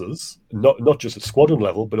 senior officers, not just at squadron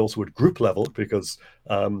level, but also at group level, because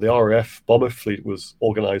the RAF bomber fleet was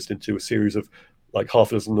organized into a series of like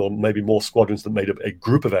half a dozen or maybe more squadrons that made up a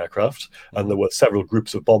group of aircraft, and there were several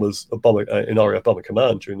groups of bombers in RAF Bomber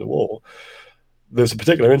Command during the war. There's a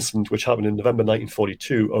particular incident which happened in November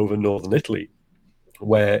 1942 over northern Italy,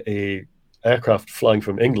 where a aircraft flying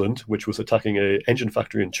from England, which was attacking an engine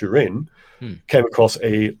factory in Turin, came across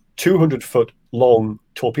a 200-foot long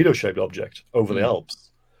torpedo-shaped object over the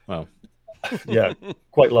Alps. Wow. Yeah,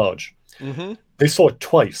 quite large. They saw it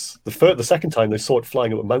twice. The second time, they saw it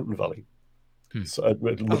flying up a mountain valley. So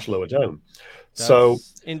much lower down.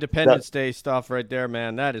 That's Independence Day stuff right there,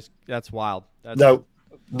 man. That's wild.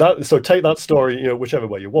 So take that story, whichever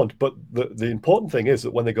way you want. But the important thing is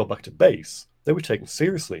that when they got back to base, they were taken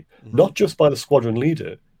seriously, not just by the squadron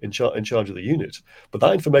leader in charge of the unit, but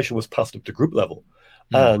that information was passed up to group level.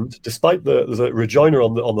 And despite there's a rejoinder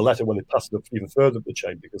on the letter when they pass it up even further up the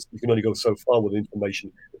chain, because you can only go so far with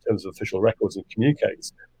information in terms of official records and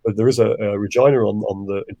communiques. But there is a rejoinder on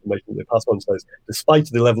the information that they pass on, says, despite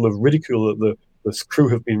the level of ridicule that the crew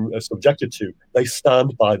have been subjected to, they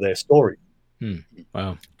stand by their story.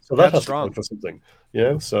 Wow. So that has to count for something.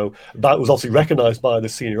 So that was obviously recognized by the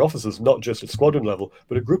senior officers, not just at squadron level,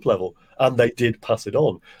 but at group level, and they did pass it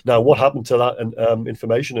on. Now, what happened to that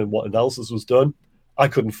information and what analysis was done? I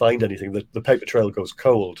couldn't find anything. The paper trail goes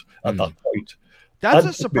cold at that point. That's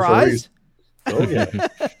a surprise. Oh, yeah.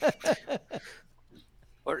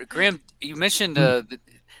 Or Graham, you mentioned that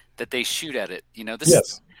they shoot at it.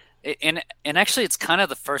 Yes. And actually, it's kind of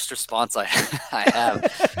the first response I have.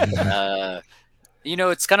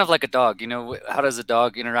 It's kind of like a dog. How does a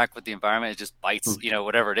dog interact with the environment? It just bites.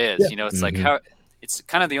 Whatever it is. Yeah. It's like how. It's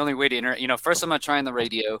kind of the only way to interact. First I'm going to try on the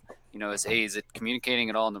radio. Is it communicating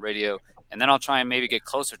at all on the radio? and then I'll try and maybe get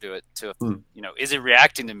closer to it. Is it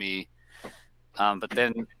reacting to me? But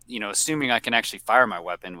then, assuming I can actually fire my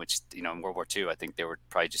weapon, which, in World War II, I think they were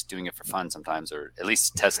probably just doing it for fun sometimes, or at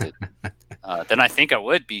least test it. Then I think I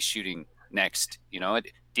would be shooting next.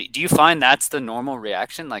 Do you find that's the normal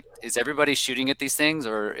reaction? Like, is everybody shooting at these things,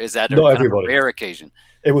 or is that Not a everybody. rare occasion?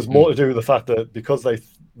 It was more to do with the fact that because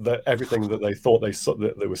that everything that they thought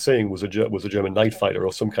they were seeing was a German night fighter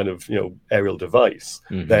or some kind of aerial device.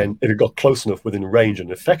 Then if it got close enough within range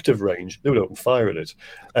and effective range, they would open fire at it.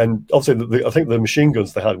 And obviously, I think the machine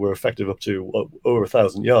guns they had were effective up to over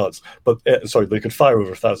 1,000 yards. But they could fire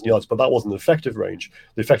over 1,000 yards, but that wasn't the effective range.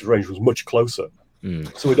 The effective range was much closer.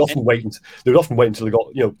 So they would often wait until they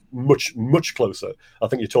got much closer. I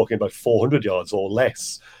think you're talking about 400 yards or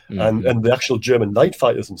less. And the actual German night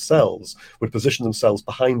fighters themselves would position themselves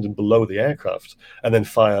behind and below the aircraft, and then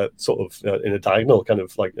fire sort of in a diagonal kind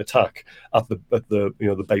of like attack at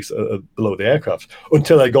the base below the aircraft,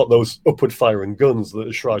 until they got those upward firing guns, the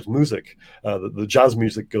Schreibmusik, the jazz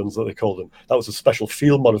music guns that they called them. That was a special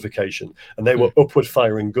field modification, and they were upward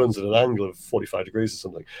firing guns at an angle of 45 degrees or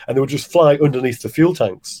something, and they would just fly underneath the fuel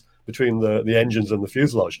tanks between the engines and the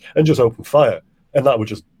fuselage and just open fire. And that would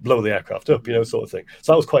just blow the aircraft up, sort of thing.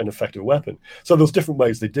 So that was quite an effective weapon. So there was different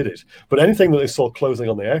ways they did it. But anything that they saw closing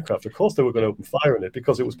on the aircraft, of course, they were going to open fire on it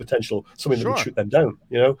because it was potential something that would shoot them down.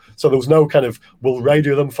 So there was no kind of, we'll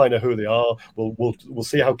radio them, find out who they are. We'll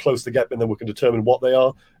see how close they get, and then we can determine what they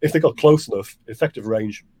are. If they got close enough, effective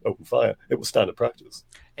range, open fire. It was standard practice.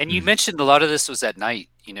 And you mentioned a lot of this was at night.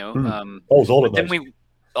 It was all at night.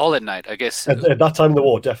 All at night, I guess. At that time in the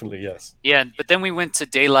war, definitely, yes. Yeah, but then we went to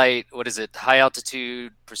daylight. What is it? High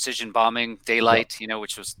altitude precision bombing, daylight.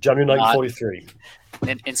 Which was January 1943.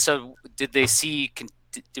 And so, did they see?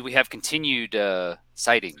 Did we have continued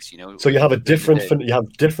sightings? So you have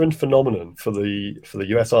different phenomenon for the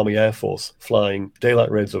U.S. Army Air Force flying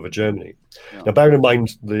daylight raids over Germany. Yeah. Now, bearing in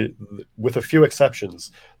mind with a few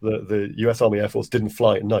exceptions, the U.S. Army Air Force didn't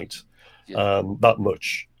fly at night that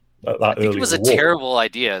much. I think it was a terrible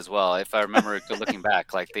idea as well, if I remember looking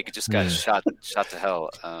back. Like they just got shot to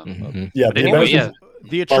hell.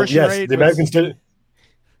 The attrition rate. The Americans did it.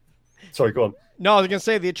 Sorry, go on. No, I was going to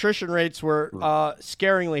say the attrition rates were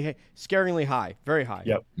scaringly high, very high.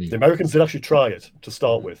 Yeah, the Americans did actually try it to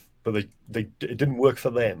start with, but it didn't work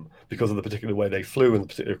for them because of the particular way they flew and the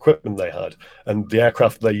particular equipment they had, and the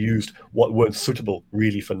aircraft they used weren't suitable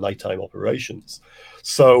really for nighttime operations.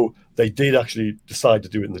 So they did actually decide to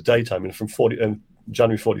do it in the daytime, and from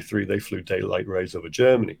January 43, they flew daylight raids over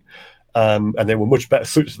Germany, and they were much better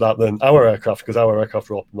suited to that than our aircraft because our aircraft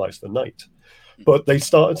were optimized for night. But they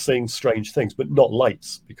started seeing strange things, but not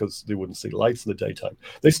lights, because they wouldn't see lights in the daytime.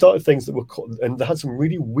 They started things that were, and they had some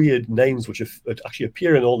really weird names which actually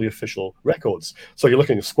appear in all the official records. So you're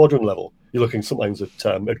looking at squadron level, you're looking sometimes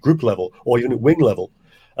at group level, or even at wing level,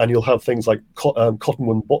 and you'll have things like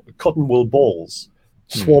cotton wool balls,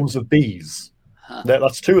 swarms of bees.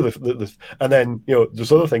 That's two of the and then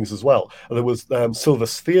there's other things as well. And there was silver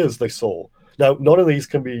spheres they saw. Now none of these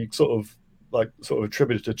can be sort of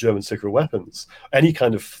attributed to German secret weapons. Any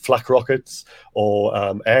kind of flak rockets or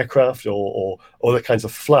aircraft or other kinds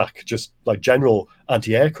of flak, just like general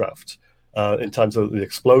anti-aircraft in terms of the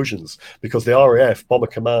explosions, because the RAF Bomber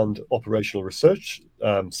Command Operational Research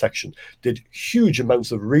section did huge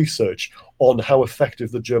amounts of research on how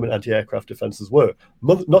effective the German anti-aircraft defenses were.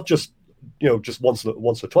 Not just just once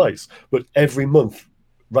or twice, but every month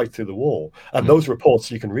right through the war. And those reports,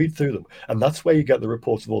 you can read through them. And that's where you get the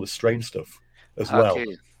reports of all the strange stuff as well.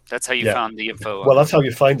 That's how you found the info. Well, that's how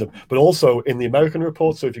you find them. But also in the American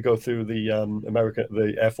reports, so if you go through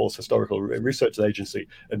the Air Force Historical Research Agency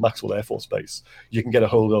at Maxwell Air Force Base, you can get a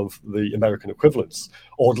hold of the American equivalents,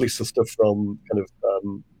 or at least the stuff from kind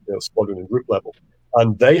of squadron and group level.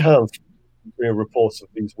 And they have reports of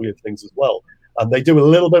these weird things as well. And they do a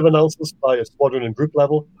little bit of analysis by a squadron and group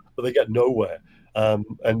level, but they get nowhere.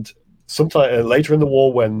 And sometime later in the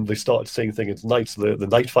war, when they started seeing things at night, the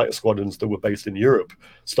night fighter squadrons that were based in Europe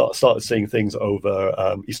started seeing things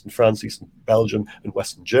over eastern France, eastern Belgium, and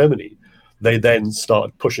western Germany. They then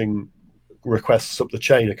started pushing requests up the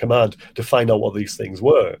chain of command to find out what these things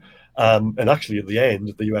were. And actually, at the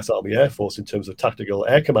end, the U.S. Army Air Force, in terms of tactical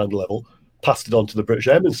air command level, passed it on to the British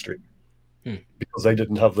Air Ministry. Because they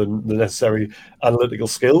didn't have the necessary analytical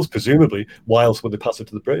skills, presumably. Why else would they pass it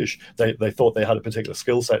to the British? They thought they had a particular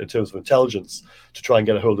skill set in terms of intelligence to try and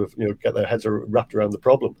get a hold of, get their heads wrapped around the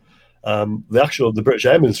problem. The British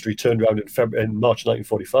Air Ministry turned around in March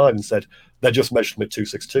 1945 and said they're just measuring at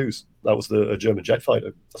 262s. That was a German jet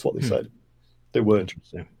fighter. That's what they said. They weren't.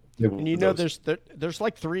 And you know, there's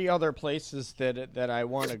like 3 other places that I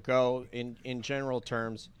want to go in general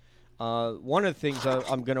terms. One of the things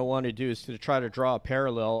I'm going to want to do is to try to draw a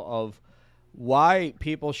parallel of why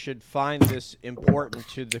people should find this important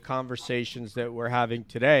to the conversations that we're having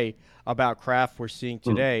today about craft we're seeing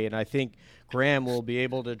today. And I think Graham will be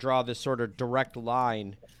able to draw this sort of direct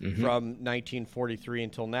line from 1943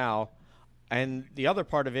 until now. And the other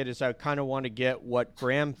part of it is I kind of want to get what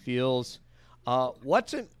Graham feels.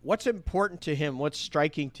 What's important to him? What's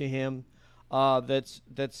striking to him?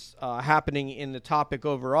 That's happening in the topic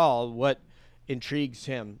overall. What intrigues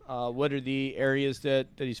him? What are the areas that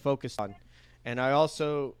he's focused on? And I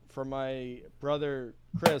also, for my brother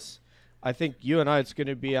Chris, I think you and I, it's going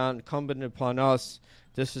to be incumbent upon us.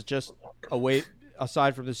 This is just a way,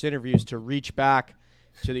 aside from this interview, is to reach back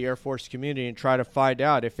to the Air Force community and try to find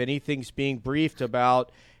out if anything's being briefed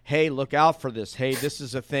about, hey, look out for this. Hey, this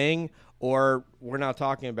is a thing, or we're not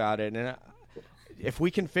talking about it. And if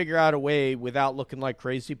we can figure out a way without looking like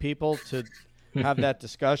crazy people to have that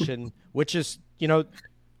discussion, which is, you know,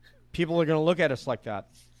 people are going to look at us like that.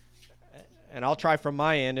 And I'll try from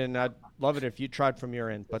my end, and I'd love it if you tried from your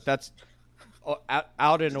end. But that's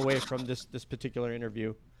out and away from this particular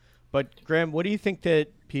interview. But, Graham, what do you think that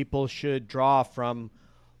people should draw from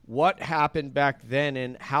what happened back then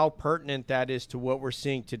and how pertinent that is to what we're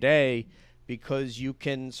seeing today? Because you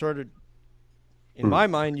can sort of, in my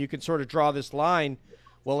mind, you can sort of draw this line.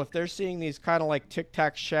 Well, if they're seeing these kind of like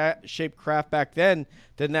tic-tac shaped craft back then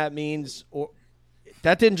that means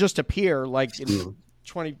that didn't just appear like in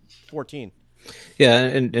 2014. Yeah,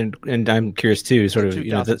 and I'm curious too, sort of,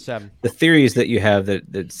 you know, the theories that you have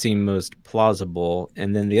that seem most plausible,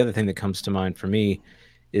 and then the other thing that comes to mind for me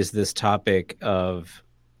is this topic of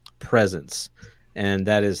presence, and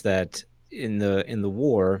that is that in the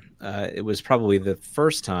war, it was probably the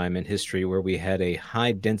first time in history where we had a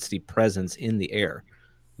high density presence in the air,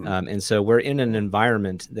 and so we're in an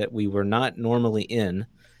environment that we were not normally in,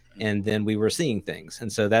 and then we were seeing things,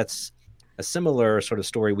 and so that's a similar sort of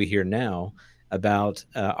story we hear now about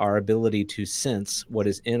our ability to sense what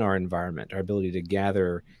is in our environment, our ability to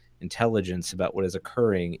gather intelligence about what is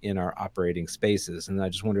occurring in our operating spaces. And I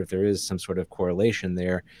just wonder if there is some sort of correlation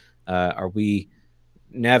there. Are we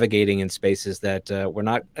navigating in spaces that we're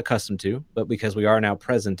not accustomed to, but because we are now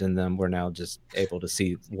present in them, we're now just able to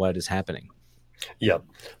see what is happening? Yeah.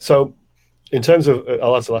 So in terms of,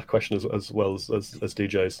 I'll answer that question as well as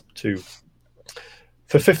DJ's too.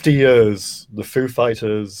 For 50 years, the Foo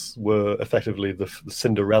Fighters were effectively the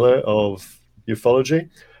Cinderella of ufology.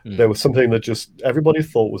 There was something that just everybody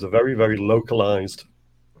thought was a very, very localized,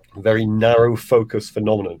 very narrow focus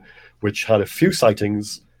phenomenon, which had a few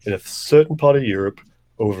sightings in a certain part of Europe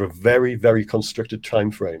over a very, very constricted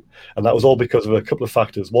time frame. And that was all because of a couple of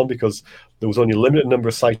factors. One, because there was only a limited number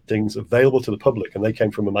of sightings available to the public, and they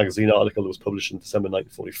came from a magazine article that was published in December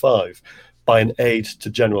 1945 by an aide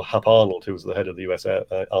to General Hap Arnold, who was the head of the U.S.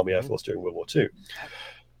 Army Air Force during World War II.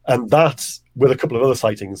 And that, with a couple of other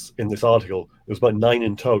sightings in this article, it was about 9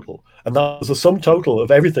 in total. And that was the sum total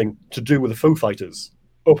of everything to do with the Foo Fighters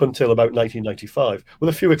up until about 1995, with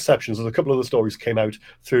a few exceptions. There's a couple of other stories came out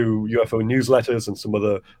through UFO newsletters and some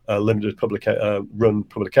other limited run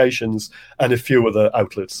publications, and a few other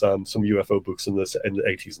outlets, some UFO books in the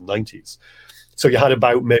 80s and 90s. So you had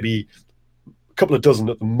about maybe a couple of dozen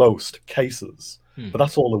at the most cases, but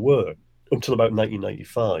that's all there were until about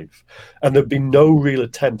 1995. And there'd been no real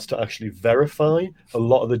attempts to actually verify a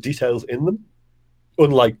lot of the details in them,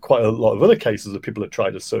 unlike quite a lot of other cases of people that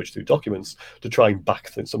tried to search through documents to try and back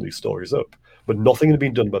some of these stories up. But nothing had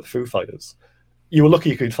been done about the Foo Fighters. You were lucky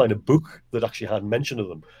you could find a book that actually had mention of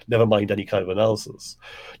them, never mind any kind of analysis.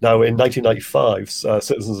 Now, in 1995,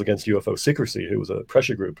 Citizens Against UFO Secrecy, who was a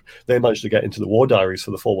pressure group, they managed to get into the war diaries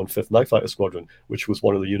for the 415th Night Fighter Squadron, which was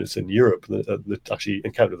one of the units in Europe that actually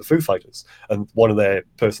encountered the Foo Fighters. And one of their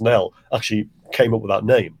personnel actually came up with that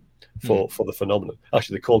name for the phenomenon.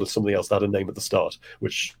 Actually, they called it something else that had a name at the start,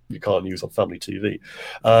 which you can't use on family TV.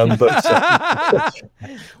 But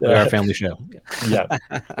we're our family show. Yeah.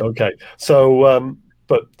 Okay. So,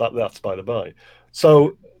 but that's by the by.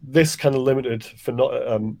 So this kind of limited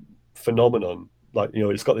phenomenon, like, you know,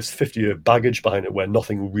 it's got this 50-year baggage behind it where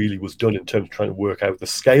nothing really was done in terms of trying to work out the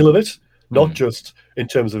scale of it. Not just in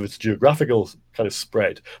terms of its geographical kind of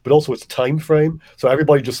spread, but also its time frame. So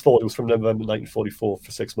everybody just thought it was from November 1944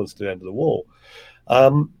 for 6 months to the end of the war.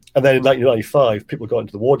 And then in 1995, people got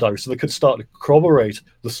into the war diary so they could start to corroborate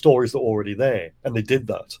the stories that were already there. And they did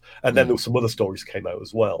that. And then there were some other stories came out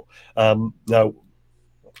as well. Now,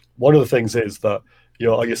 one of the things is that, you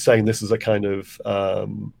know, are you saying this is a kind of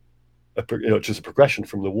just a progression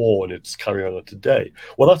from the war, and it's carrying on today.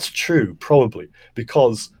 Well, that's true, probably,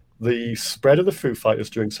 because the spread of the Foo Fighters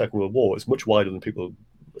during the Second World War is much wider than people,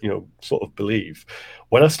 sort of believe.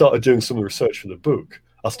 When I started doing some of the research for the book,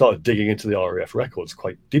 I started digging into the RAF records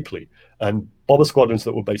quite deeply, and bomber squadrons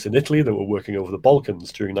that were based in Italy, that were working over the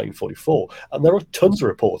Balkans during 1944, and there are tons of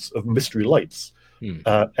reports of mystery lights,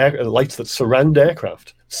 lights that surround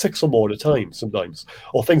aircraft, 6 or more at a time sometimes,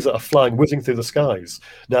 or things that are flying, whizzing through the skies.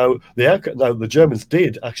 Now, the Germans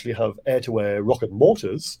did actually have air-to-air rocket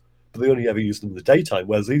mortars, but they only ever used them in the daytime,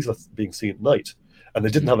 whereas these are being seen at night. And they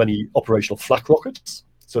didn't have any operational flak rockets,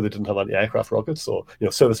 so they didn't have any aircraft rockets or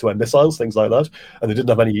surface-to-air missiles, things like that. And they didn't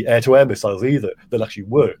have any air-to-air missiles either that actually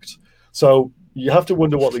worked. So you have to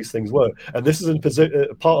wonder what these things were. And this is in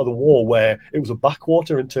part of the war where it was a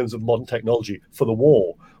backwater in terms of modern technology for the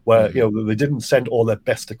war, where they didn't send all their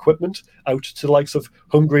best equipment out to the likes of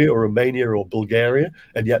Hungary or Romania or Bulgaria,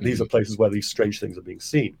 and yet these are places where these strange things are being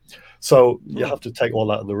seen. So you have to take all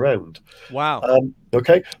that in the round. Wow.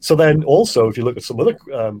 Okay. So then also, if you look at some other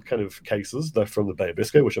kind of cases, they're from the Bay of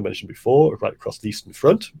Biscay, which I mentioned before, right across the Eastern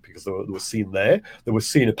Front, because they were seen there. They were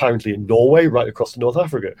seen apparently in Norway, right across to North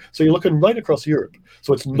Africa. So you're looking right across Europe.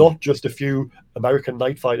 So it's not just a few American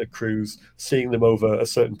night fighter crews seeing them over a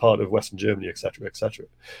certain part of Western Germany, etc., etc.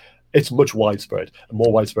 It's much widespread, and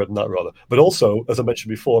more widespread than that, rather. But also, as I mentioned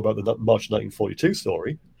before about the March 1942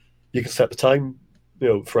 story, you can set the time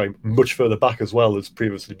frame much further back as well as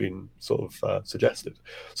previously been sort of suggested.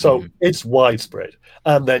 So it's widespread.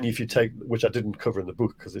 And then if you take, which I didn't cover in the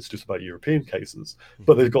book because it's just about European cases,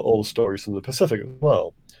 but they've got all the stories from the Pacific as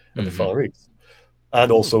well, and the Far East.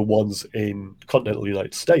 And also ones in continental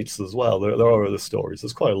United States as well. There are other stories.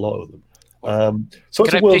 There's quite a lot of them. So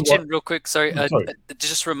can I pitch in real quick? Sorry. It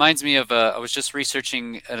just reminds me of, I was just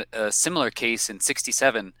researching a similar case in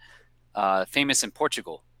 1967, famous in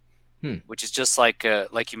Portugal. Which is just like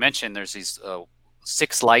you mentioned, there's these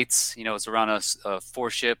 6 lights, it's around a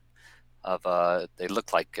 4-ship of, they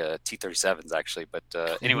look like T-37s actually, but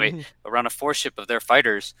anyway, around a 4-ship of their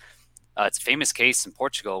fighters. It's a famous case in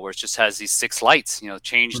Portugal where it just has these 6 lights,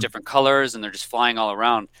 change different colors, and they're just flying all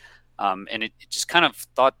around. And it just kind of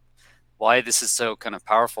thought why this is so kind of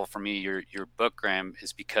powerful for me, your book, Graham,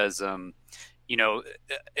 is because, and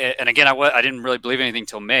again, I didn't really believe anything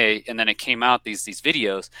till May, and then it came out these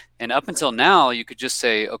videos, and up until now, you could just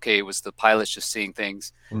say, okay, it was the pilots just seeing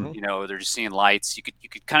things, they're just seeing lights. You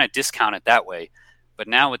could kind of discount it that way, but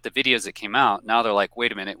now with the videos that came out, now they're like,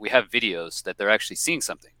 wait a minute, we have videos that they're actually seeing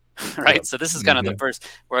something, right? Yeah. So this is kind of the first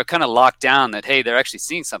where I kind of locked down that hey, they're actually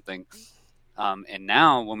seeing something, and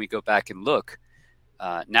now when we go back and look,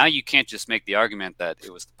 now you can't just make the argument that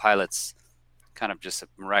it was the pilots kind of just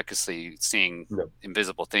miraculously seeing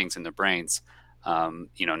invisible things in their brains.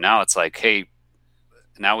 Now it's like, hey,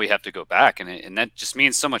 now we have to go back, and that just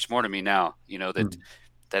means so much more to me now.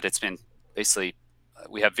 That it's been basically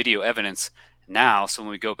we have video evidence now. So when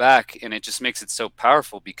we go back, and it just makes it so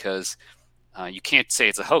powerful because you can't say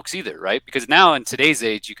it's a hoax either, right? Because now in today's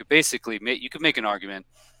age, you could basically make an argument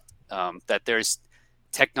that there's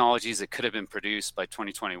technologies that could have been produced by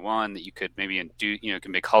 2021 that you could maybe do,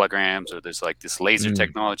 can make holograms, or there's like this laser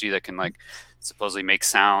technology that can like supposedly make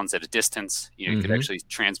sounds at a distance. You could actually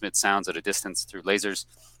transmit sounds at a distance through lasers.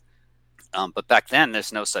 But back then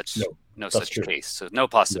there's no such case. So no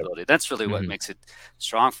possibility. That's really what makes it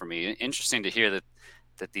strong for me. Interesting to hear that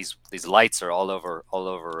these lights are all over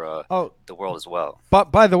the world as well.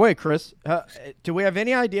 But by the way, Chris, do we have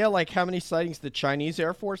any idea like how many sightings the Chinese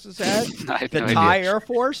Air Force has had? The Thai Air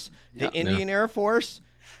Force, the Indian Air Force?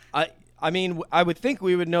 I mean, I would think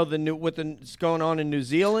we would know what's going on in New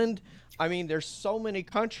Zealand. I mean, there's so many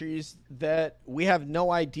countries that we have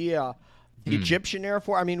no idea. The Egyptian Air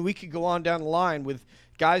Force. I mean, we could go on down the line with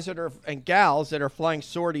guys and gals that are flying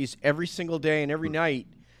sorties every single day and every night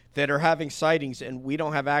that are having sightings, and we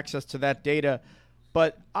don't have access to that data.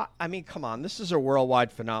 But, I mean, come on. This is a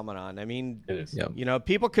worldwide phenomenon. I mean, it is.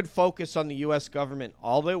 People could focus on the U.S. government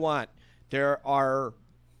all they want. There are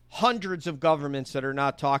hundreds of governments that are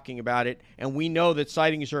not talking about it, and we know that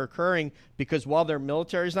sightings are occurring because while their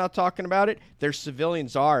military is not talking about it, their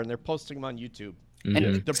civilians are, and they're posting them on YouTube.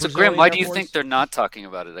 And so, Graham, why do you think they're not talking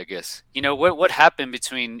about it, I guess? What happened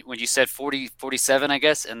between when you said 47, I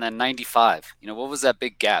guess, and then 95? What was that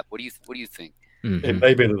big gap? What do you think? It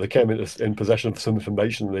may be that they came in possession of some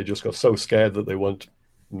information and they just got so scared that they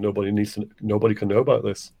nobody can know about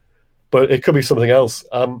this. But it could be something else.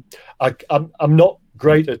 I'm not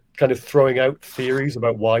great at kind of throwing out theories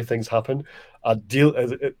about why things happen.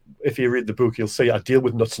 If you read the book, you'll see I deal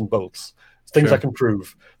with nuts and bolts. Things I can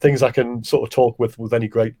prove, things I can sort of talk with any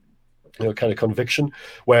great kind of conviction.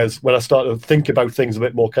 Whereas when I start to think about things a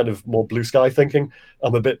bit more kind of more blue sky thinking,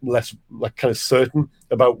 I'm a bit less like kind of certain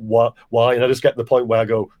about why, and I just get to the point where I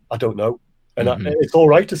go, I don't know. And it's all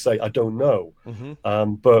right to say I don't know,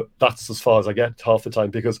 but that's as far as I get half the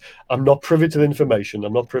time, because I'm not privy to the information,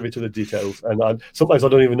 I'm not privy to the details, and sometimes I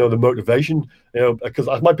don't even know the motivation. Because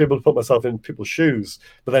I might be able to put myself in people's shoes,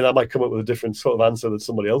 but then I might come up with a different sort of answer that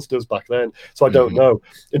somebody else does back then. So I don't know.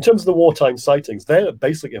 In terms of the wartime sightings, they're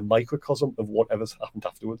basically a microcosm of whatever's happened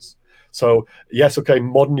afterwards. So yes, okay,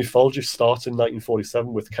 modern ufology starts in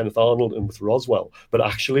 1947 with Kenneth Arnold and with Roswell, but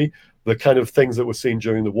actually the kind of things that were seen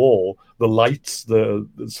during the war, the lights,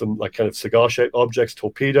 some like kind of cigar-shaped objects,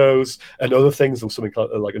 torpedoes, and other things. There was something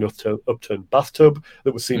like an upturned bathtub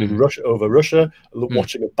that was seen in Russia,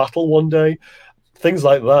 watching a battle one day. Things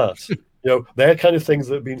like that. They're kind of things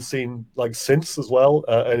that have been seen like since as well,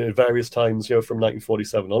 and at various times, from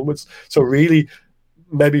 1947 onwards. So really,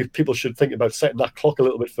 maybe people should think about setting that clock a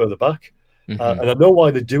little bit further back. And I know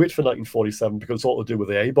why they do it for 1947, because it's all to do with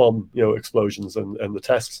the A-bomb, explosions and the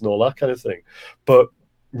tests and all that kind of thing. But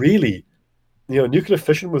really, nuclear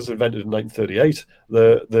fission was invented in 1938.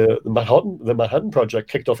 The Manhattan Project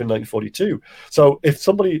kicked off in 1942. So if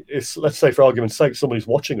somebody is, let's say for argument's sake, somebody's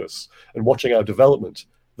watching us and watching our development,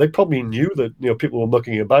 they probably knew that people were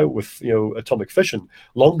mucking about with atomic fission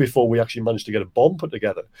long before we actually managed to get a bomb put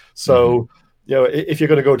together. So. If you're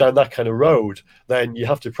going to go down that kind of road, then you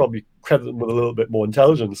have to probably credit them with a little bit more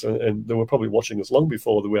intelligence, and they were probably watching us long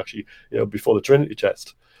before we actually, before the Trinity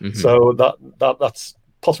test. So that's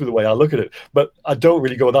possibly the way I look at it. But I don't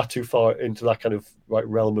really go that too far into that kind of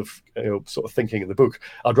realm of sort of thinking in the book.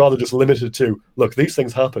 I'd rather just limit it to, look, these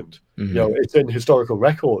things happened. It's in historical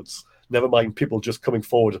records. Never mind people just coming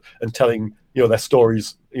forward and telling their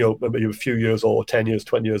stories. Maybe a few years or 10 years,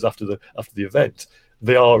 20 years after the event.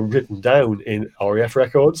 They are written down in RAF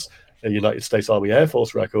records, United States Army Air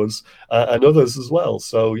Force records, and others as well.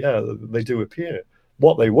 So, yeah, they do appear.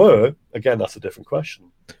 What they were, again, that's a different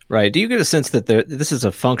question. Right. Do you get a sense that this is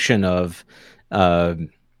a function of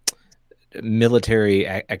military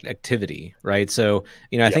activity, right? So,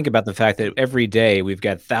 I think about the fact that every day we've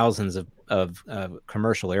got thousands of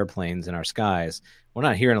commercial airplanes in our skies. We're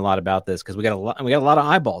not hearing a lot about this because we got a lot of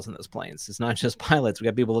eyeballs in those planes. It's not just pilots. We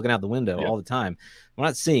got people looking out the window all the time. We're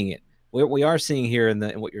not seeing it. What we are seeing here in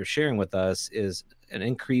what you're sharing with us is an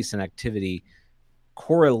increase in activity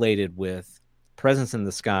correlated with presence in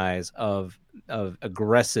the skies of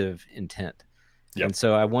aggressive intent. Yep. And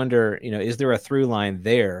so I wonder, is there a through line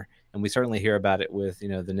there? And we certainly hear about it with, the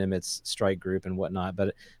Nimitz strike group and whatnot.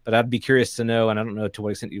 But I'd be curious to know, and I don't know to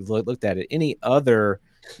what extent you've looked at it, any other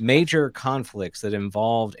major conflicts that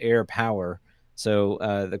involved air power. So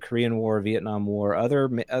the Korean War, Vietnam War, other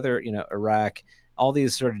Iraq, all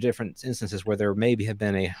these sort of different instances where there maybe have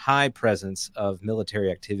been a high presence of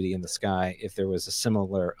military activity in the sky if there was a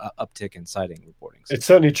similar uptick in sighting reportings. It's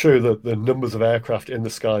certainly true that the numbers of aircraft in the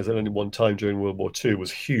skies at any one time during World War II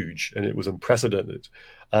was huge, and it was unprecedented.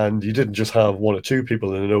 And you didn't just have one or two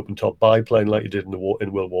people in an open-top biplane like you did in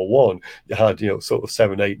World War One. You had, sort of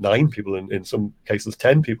 7, 8, 9 people, in some cases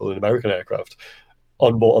 10 people in American aircraft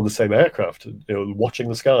on board on the same aircraft, watching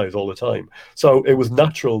the skies all the time. So it was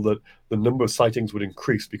natural that the number of sightings would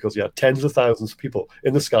increase because you had tens of thousands of people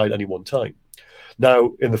in the sky at any one time.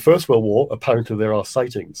 Now, in the First World War, apparently there are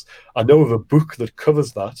sightings. I know of a book that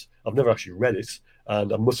covers that. I've never actually read it.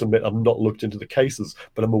 And I must admit, I've not looked into the cases,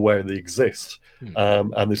 but I'm aware they exist.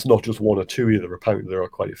 And it's not just one or two either. Apparently, there are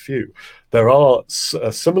quite a few. There are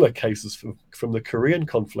similar cases from the Korean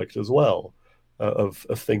conflict as well, of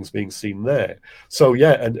things being seen there. So,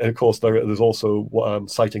 yeah, and of course, there's also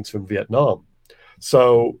sightings from Vietnam.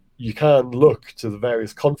 So you can look to the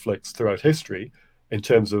various conflicts throughout history in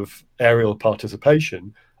terms of aerial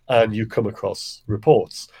participation, and you come across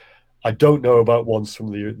reports. I don't know about ones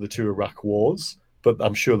from the two Iraq wars, but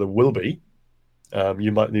I'm sure there will be.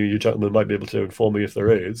 You gentlemen might be able to inform me if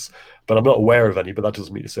there is, but I'm not aware of any. But that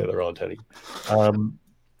doesn't mean to say there aren't any.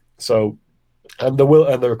 And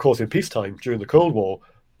there of course in peacetime during the Cold War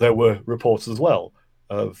there were reports as well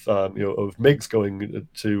of MiGs going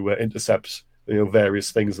to intercept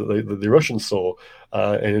various things that the Russians saw,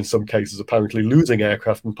 and in some cases apparently losing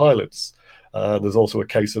aircraft and pilots. There's also a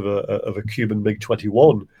case of a Cuban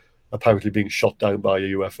MiG-21 apparently being shot down by a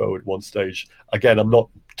UFO at one stage. Again, I'm not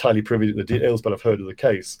entirely privy to the details, but I've heard of the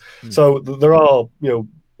case. So there are,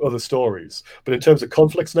 other stories. But in terms of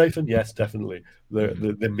conflicts, Nathan, yes, definitely.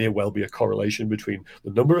 There may well be a correlation between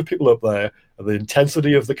the number of people up there and the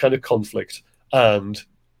intensity of the kind of conflict and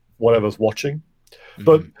whatever's watching.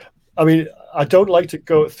 But I mean, I don't like to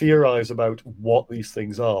go theorize about what these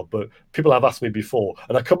things are, but people have asked me before,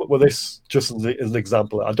 and I come up with this just as an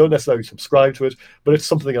example. I don't necessarily subscribe to it, but it's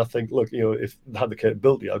something I think, look, if I had the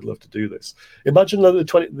capability, I'd love to do this. Imagine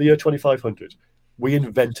the year 2500. We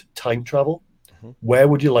invent time travel. Where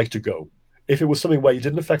would you like to go? If it was something where you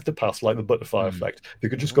didn't affect the past, like the butterfly effect, you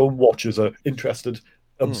could just go and watch as an interested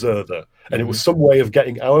observer, and it was some way of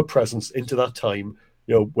getting our presence into that time,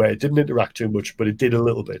 where it didn't interact too much, but it did a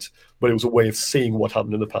little bit. But it was a way of seeing what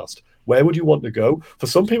happened in the past. Where would you want to go? For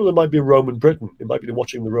some people, it might be Roman Britain. It might be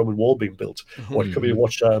watching the Roman wall being built, or it could be to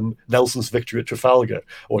watch Nelson's victory at Trafalgar,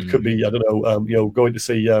 or it could be, I don't know, going to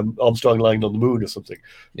see Armstrong lying on the moon or something.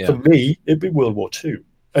 Yeah. For me, it'd be World War II.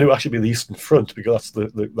 And it would actually be the Eastern Front, because that's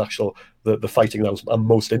the actual the fighting that I'm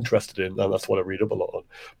most interested in, and that's what I read up a lot on.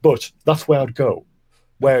 But that's where I'd go.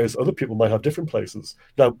 Whereas other people might have different places.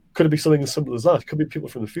 Now, could it be something as simple as that? It could be people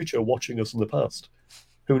from the future watching us in the past.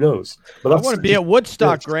 Who knows? But I want to be at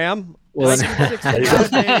Woodstock, Graham. Well, hey.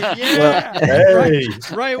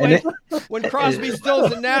 Right when Crosby,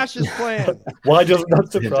 Stills, and Nash is playing. Why doesn't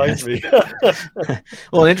that surprise me?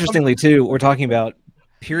 Well, interestingly, too, we're talking about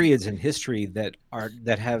periods in history that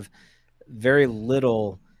have very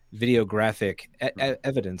little videographic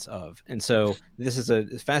evidence of, and so this is a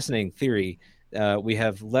fascinating theory. We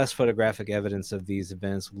have less photographic evidence of these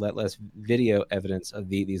events, less video evidence of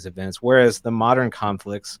these events, whereas the modern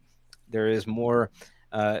conflicts, there is more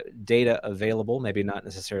data available. Maybe not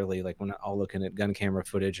necessarily like when all looking at gun camera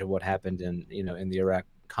footage of what happened in the Iraq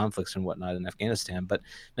conflicts and whatnot in Afghanistan, but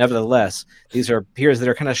nevertheless, these are periods that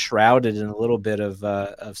are kind of shrouded in a little bit of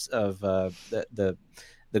the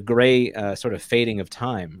gray sort of fading of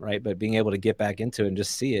time, right? But being able to get back into it and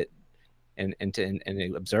just see it and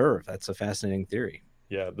observe, that's a fascinating theory.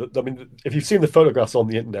 Yeah, I mean, if you've seen the photographs on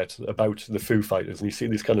the internet about the Foo Fighters, and you see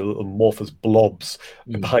these kind of little amorphous blobs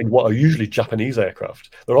behind what are usually Japanese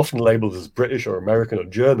aircraft, they're often labeled as British or American or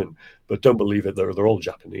German, but don't believe it, they're all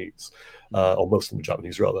Japanese, or most of them are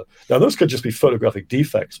Japanese, rather. Now, those could just be photographic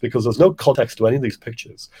defects, because there's no context to any of these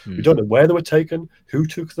pictures. We don't know where they were taken, who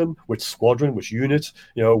took them, which squadron, which unit,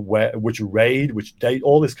 which raid, which date,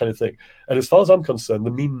 all this kind of thing. And as far as I'm concerned, they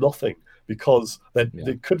mean nothing, because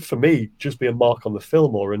they could, for me, just be a mark on the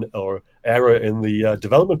film or error in the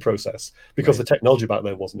development process, because the technology back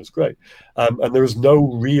then wasn't as great. And there is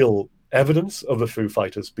no real evidence of the Foo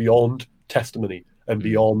Fighters beyond testimony and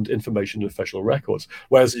beyond information in official records.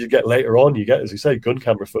 Whereas you get later on, you get, as you say, gun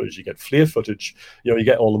camera footage, you get FLIR footage, you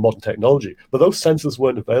get all the modern technology. But those sensors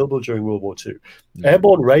weren't available during World War II.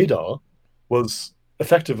 Airborne radar was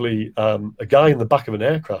effectively a guy in the back of an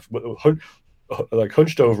aircraft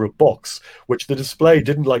hunched over a box, which the display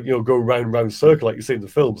didn't go round circle like you see in the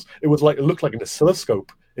films. It looked like an oscilloscope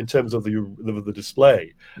in terms of the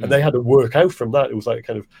display, and they had to work out from that. It was like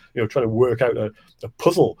kind of trying to work out a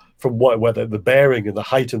puzzle from where the bearing and the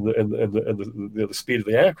height and the speed of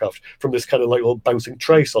the aircraft from this kind of like little bouncing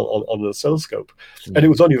trace on an oscilloscope. And it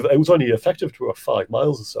was only effective to about 5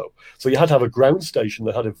 miles or so. So you had to have a ground station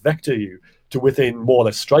that had to vector you to within more or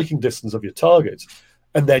less striking distance of your target.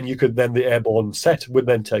 And then the airborne set would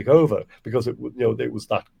then take over, because it was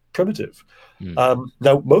that primitive.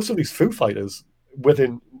 Now, most of these Foo Fighters,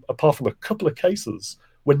 apart from a couple of cases,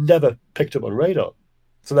 were never picked up on radar.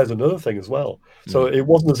 So there's another thing as well. So it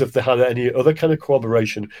wasn't as if they had any other kind of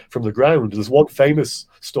corroboration from the ground. There's one famous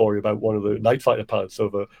story about one of the night fighter pilots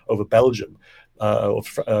over Belgium, over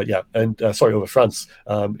France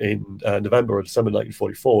in November or December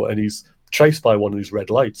 1944, and he's traced by one of these red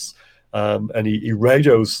lights. And he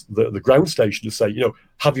radios the ground station to say,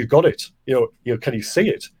 have you got it? Can you see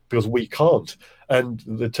it? Because we can't. And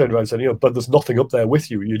they turned around and said, but there's nothing up there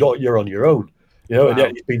with you. You're on your own. Wow. And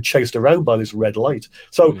yet he's being chased around by this red light.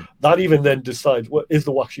 So that even then decides, well, is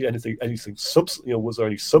there actually anything was there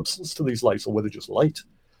any substance to these lights, or were they just light?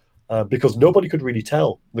 Because nobody could really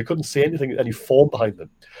tell. They couldn't see anything, any form behind them.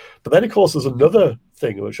 But then, of course, there's another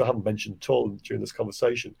thing, which I haven't mentioned at all during this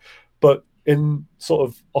conversation. But in sort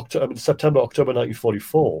of September, October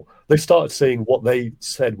 1944, they started seeing what they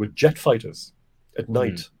said were jet fighters at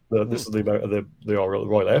night. This is the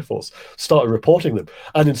Royal Air Force started reporting them.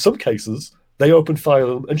 And in some cases, they opened fire on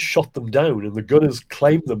them and shot them down, and the gunners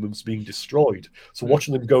claimed them as being destroyed. So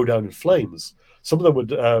watching them go down in flames. Some of them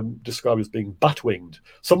would describe as being bat-winged.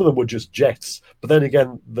 Some of them were just jets. But then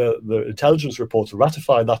again, the intelligence reports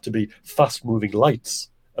ratified that to be fast-moving lights,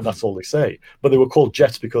 and that's all they say. But they were called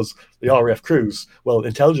jets because the RAF crews,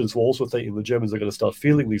 intelligence were also thinking the Germans are going to start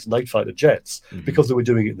fielding these night fighter jets because they were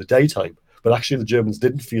doing it in the daytime. But actually, the Germans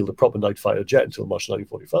didn't field a proper night fighter jet until March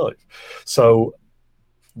 1945. So,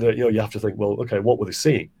 you have to think, well, okay, what were they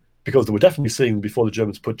seeing? because they were definitely seeing them before the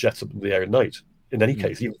Germans put jets up in the air at night. In any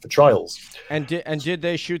case, even for trials. And did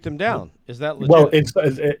they shoot them down? Is that legit? Well,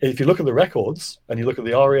 if you look at the records and you look at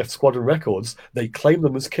the RAF squadron records, they claim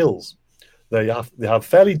them as kills. They have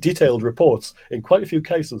fairly detailed reports in quite a few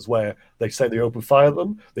cases where they say they open fire at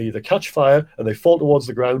them, they either catch fire and they fall towards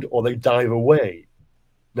the ground, or they dive away.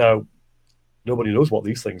 Now, nobody knows what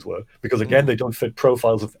these things were, because again, they don't fit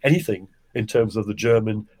profiles of anything in terms of the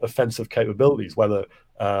German offensive capabilities, whether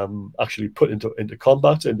actually put into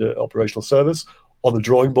combat, into operational service, on the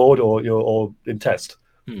drawing board, or in test.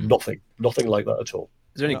 Nothing like that at all.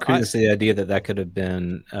 Is there any credence to the idea that that could have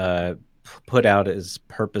been put out as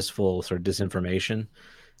purposeful sort of disinformation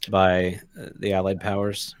by the Allied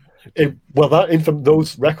powers?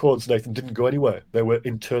 Those records, Nathan, didn't go anywhere. They were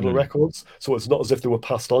internal records, so it's not as if they were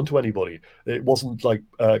passed on to anybody. It wasn't like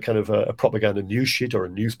kind of a propaganda news sheet or a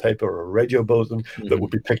newspaper or a radio bulletin that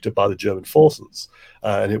would be picked up by the German forces,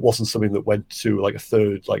 and it wasn't something that went to like a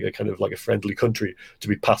third, like a kind of like a friendly country to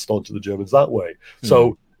be passed on to the Germans that way.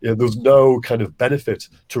 So there's no kind of benefit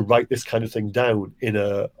to write this kind of thing down in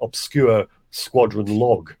a obscure squadron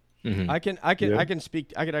log. I can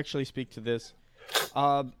actually speak to this.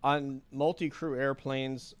 On multi-crew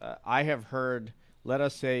airplanes, I have heard, let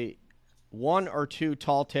us say, one or two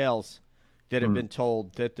tall tales that have been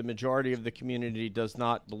told that the majority of the community does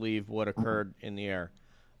not believe what occurred in the air,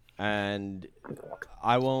 and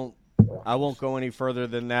I won't go any further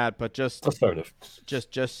than that. But that's fair enough.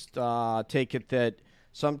 Just take it that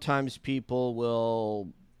sometimes people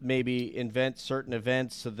will maybe invent certain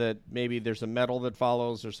events so that maybe there's a medal that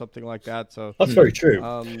follows or something like that. So that's very true.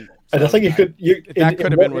 And I think that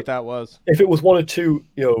could have been what that was. If it was one or two,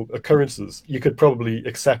 occurrences, you could probably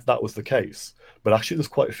accept that was the case. But actually, there's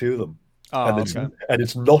quite a few of them. And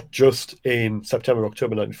it's not just in September,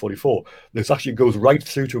 October 1944. This actually goes right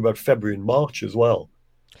through to about February and March as well.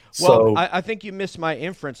 Well, I think you missed my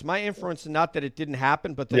inference. My inference is not that it didn't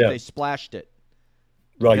happen, but that they splashed it.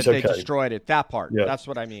 Right, that they destroyed it. That part. Yeah. That's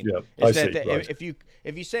what I mean. Yeah,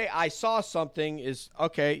 if you say I saw something, is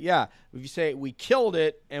okay. Yeah. If you say we killed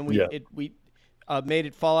it and we made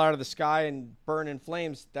it fall out of the sky and burn in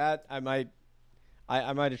flames, that I might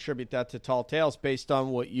attribute that to tall tales based on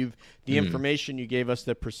what the information you gave us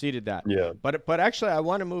that preceded that. Yeah. But actually, I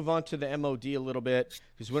want to move on to the MOD a little bit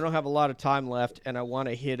because we don't have a lot of time left, and I want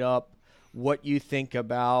to hit up what you think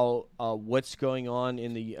about what's going on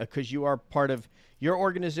in the because you are part of your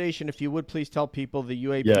organization. If you would please tell people the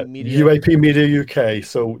UAP Media. UAP Media UK.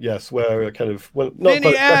 So yes, we're kind of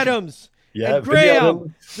Vinny Adams. Yeah, and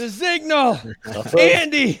Graham, the Signal,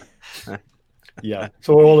 Andy. Yeah,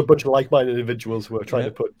 so we're all a bunch of like-minded individuals who are trying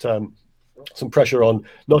to put some pressure on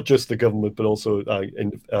not just the government, but also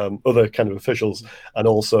other kind of officials and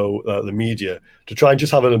also the media to try and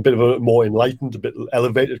just have a bit of a more enlightened, a bit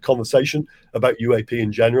elevated conversation about UAP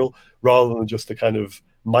in general, rather than just the kind of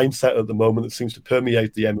mindset at the moment that seems to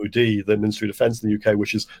permeate the MOD, the Ministry of Defence in the UK,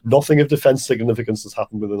 which is nothing of defence significance has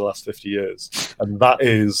happened within the last 50 years. And that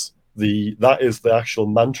is the actual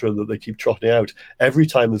mantra that they keep trotting out every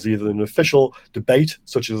time there's either an official debate,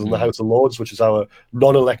 such as in the House of Lords, which is our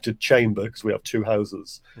non-elected chamber, because we have two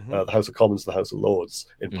houses, the House of Commons, the House of Lords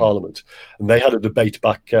in Parliament, and they had a debate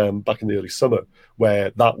back in the early summer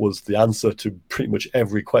where that was the answer to pretty much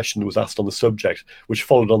every question that was asked on the subject, which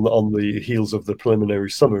followed on the heels of the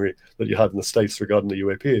preliminary summary that you had in the States regarding the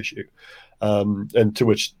UAP issue. And to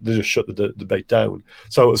which they just shut the debate down.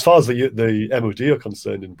 So as far as the MOD are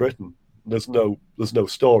concerned in Britain, there's no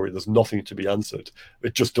story. There's nothing to be answered.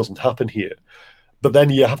 It just doesn't happen here. But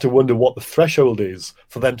then you have to wonder what the threshold is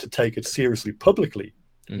for them to take it seriously publicly.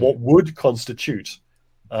 What would constitute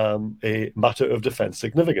a matter of defence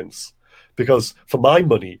significance? Because for my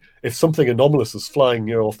money, if something anomalous is flying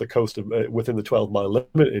off the coast of within the 12-mile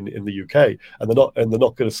limit in the UK, and they're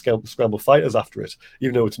not going to scramble fighters after it,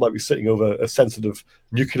 even though it might be sitting over a sensitive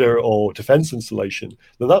nuclear or defence installation,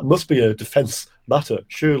 then that must be a defence matter,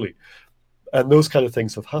 surely. And those kind of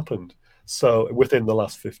things have happened. So within the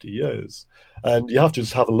last 50 years. And you have to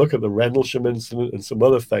just have a look at the Rendlesham incident and some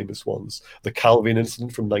other famous ones, the Calvin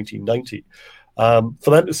incident from 1990.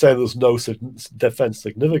 For them to say there's no defence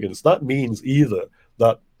significance, that means either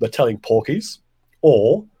that they're telling porkies,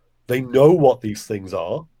 or they know what these things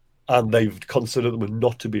are and they've considered them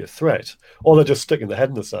not to be a threat, or they're just sticking their head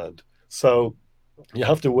in the sand. So you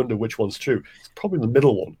have to wonder which one's true. It's probably the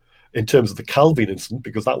middle one in terms of the Calvin incident,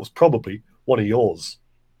 because that was probably one of yours.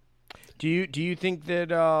 Do you think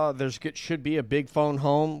that should be a big phone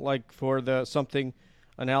home, like for something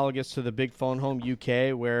analogous to the Big Phone Home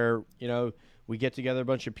UK, where we get together a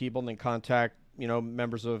bunch of people and then contact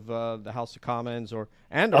members of the House of Commons or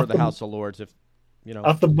the House of Lords? You know,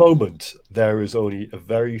 At the moment, there is only a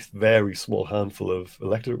very, very small handful of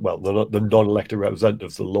elected, well, the non-elected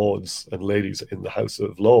representatives, the lords and ladies in the House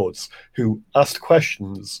of Lords, who asked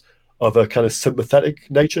questions of a kind of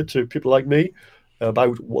sympathetic nature to people like me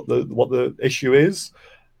about what the issue is.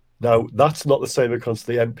 Now, that's not the same across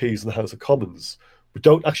the MPs in the House of Commons. We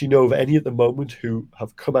don't actually know of any at the moment who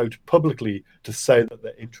have come out publicly to say that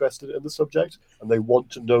they're interested in the subject and they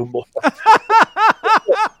want to know more.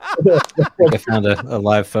 I found a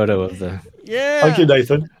live photo of the. yeah. Thank you,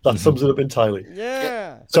 Nathan. That sums it up entirely.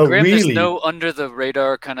 Yeah. So Graham, there's really, no under the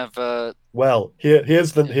radar kind of. well,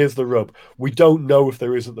 here's the rub. We don't know if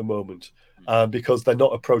there is at the moment, because they're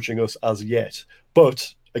not approaching us as yet.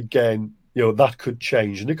 But again, that could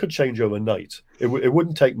change, and it could change overnight. It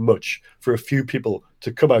wouldn't take much for a few people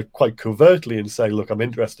to come out quite covertly and say, "Look, I'm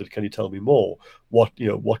interested. Can you tell me more? What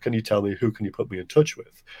can you tell me? Who can you put me in touch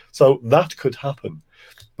with?" So that could happen,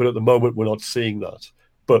 but at the moment we're not seeing that.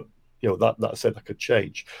 But that said, that could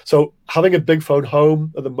change. So having a big phone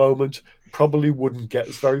home at the moment probably wouldn't get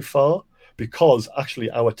us very far, because actually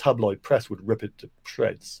our tabloid press would rip it to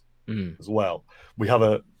shreds as well. We have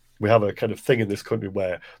a kind of thing in this country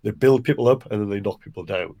where they build people up and then they knock people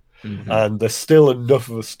down. And there's still enough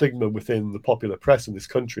of a stigma within the popular press in this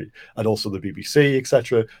country, and also the BBC,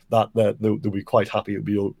 etc., that they'll be quite happy it'll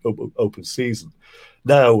be open season.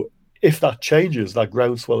 Now, if that changes, that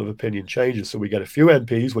groundswell of opinion changes, so we get a few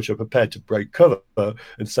MPs which are prepared to break cover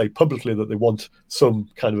and say publicly that they want some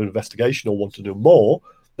kind of investigation or want to know more,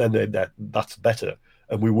 then that's better.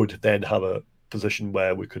 And we would then have a position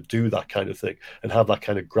where we could do that kind of thing and have that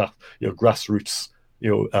kind of grassroots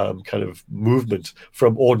kind of movement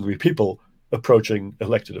from ordinary people approaching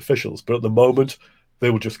elected officials. But at the moment, they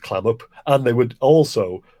will just clam up, and they would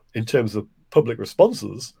also, in terms of public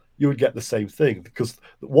responses, you would get the same thing, because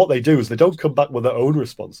what they do is they don't come back with their own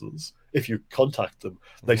responses. If you contact them,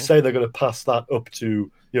 they say they're going to pass that up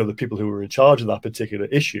to the people who are in charge of that particular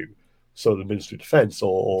issue. So the Ministry of Defence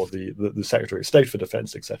or the Secretary of State for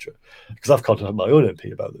Defence, etc. Because I've contacted my own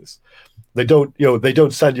MP about this. They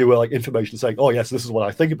don't send you like information saying, "Oh yes, this is what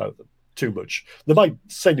I think about them." Too much. They might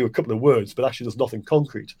send you a couple of words, but actually there's nothing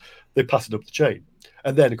concrete. They pass it up the chain,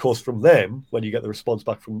 and then of course from them, when you get the response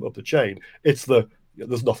back from up the chain, it's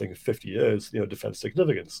there's nothing in 50 years, defence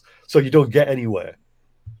significance. So you don't get anywhere.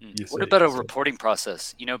 What about a reporting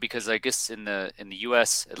process? Because I guess in the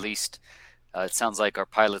US at least. It sounds like our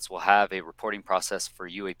pilots will have a reporting process for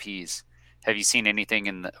UAPs. Have you seen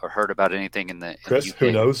anything or heard about anything in the Chris? UK?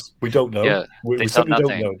 Who knows? We don't know. Yeah, we simply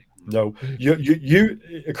don't know. No, you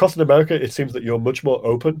across in America, it seems that you're much more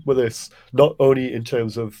open with this, not only in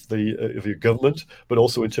terms of of your government, but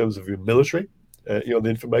also in terms of your military. The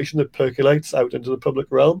information that percolates out into the public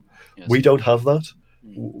realm. Yes. We don't have that.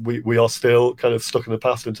 We are still kind of stuck in the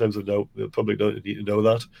past in terms of no, the public don't need to know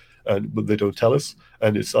that, but they don't tell us.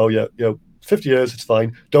 And it's 50 years, it's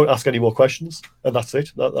fine. Don't ask any more questions, and that's it.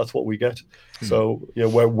 That's what we get. So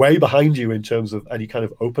we're way behind you in terms of any kind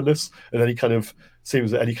of openness and any kind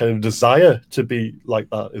of desire to be like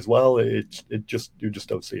that as well. You just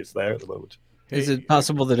don't see it's there at the moment. Is it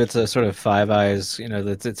possible that it's a sort of Five Eyes?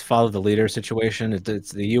 That it's follow the leader situation.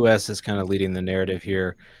 It's the U.S. is kind of leading the narrative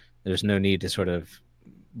here. There's no need to sort of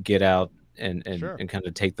get out and kind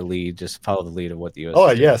of take the lead, just follow the lead of what the U.S.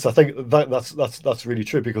 Oh yes, I think that's really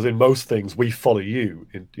true, because in most things we follow you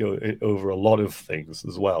over a lot of things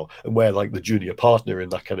as well, and we're like the junior partner in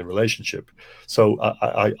that kind of relationship. So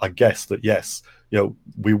I guess that yes,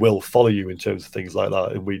 we will follow you in terms of things like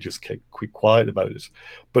that, and we just keep quiet about it.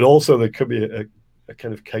 But also there could be a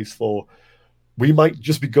kind of case for, we might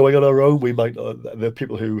just be going on our own. We might, the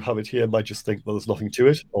people who have it here might just think, well, there's nothing to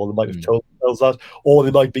it, or they might have told themselves that, or they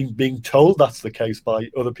might be being told that's the case by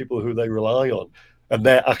other people who they rely on, and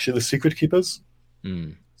they're actually the secret keepers.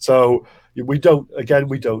 So we don't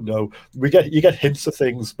know. You get hints of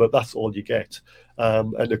things, but that's all you get.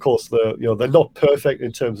 And of course, they're not perfect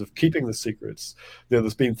in terms of keeping the secrets.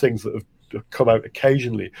 There's been things that have come out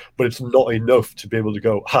occasionally, but it's not enough to be able to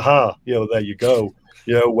go, haha, there you go.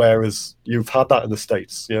 Whereas you've had that in the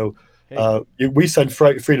States. We send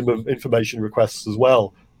freedom of information requests as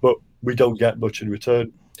well, but we don't get much in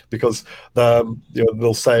return, because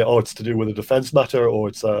they'll say, oh, it's to do with a defense matter, or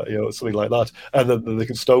it's something like that, and then they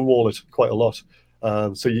can stonewall it quite a lot.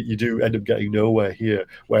 So you do end up getting nowhere here,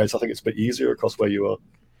 whereas I think it's a bit easier across where you are.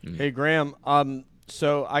 Hey, Graham.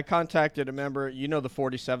 So I contacted a member. The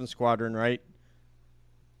 47 Squadron, right?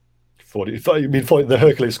 You mean the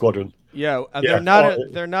Hercules Squadron? Yeah, they're not at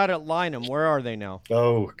Lynham. Where are they now?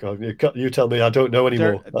 Oh God, you tell me. I don't know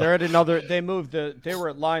anymore. They're at another. They moved. They were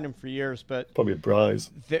at Lynham for years, but probably Bryce.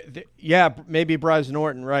 Yeah, maybe Bryce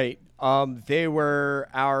Norton, right? They were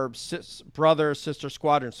our brother sister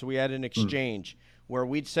squadron, so we had an exchange where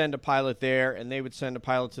we'd send a pilot there, and they would send a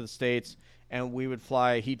pilot to the States, and we would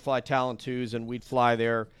fly. He'd fly Talon 2s, and we'd fly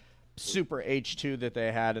their Super H2 that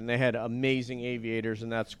they had, and they had amazing aviators in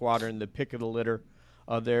that squadron, the pick of the litter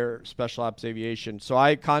of their special ops aviation. So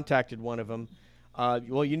I contacted one of them.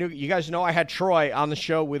 Well, you guys know I had Troy on the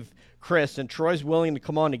show with Chris, and Troy's willing to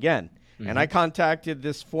come on again. And I contacted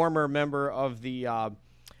this former member of the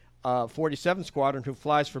 47 Squadron who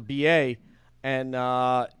flies for BA,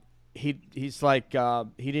 and he's like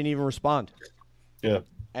he didn't even respond. Yeah,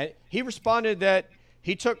 and he responded that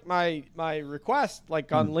he took my request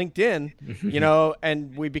like on LinkedIn,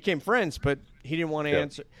 and we became friends, but he didn't want to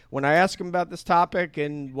answer when I asked him about this topic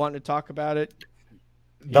and wanted to talk about it.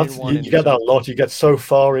 You get that a lot. You get so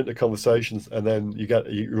far into conversations, and then you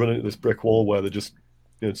run into this brick wall where they just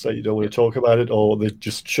say you don't want to talk about it, or they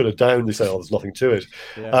just shut it down. They say, "Oh, there's nothing to it."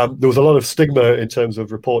 Yeah. There was a lot of stigma in terms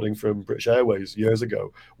of reporting from British Airways years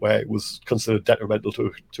ago, where it was considered detrimental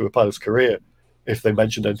to a pilot's career if they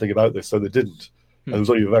mentioned anything about this, so they didn't. And there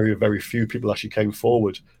was only very, very few people actually came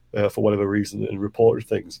forward for whatever reason and reported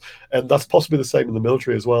things. And that's possibly the same in the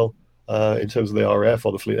military as well, in terms of the RAF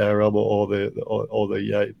or the Fleet Air Arm or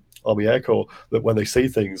the Army Air Corps, that when they see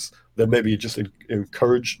things, they're maybe just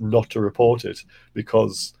encouraged not to report it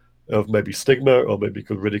because of maybe stigma, or maybe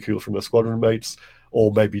ridicule from their squadron mates,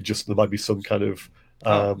 or maybe just there might be some kind of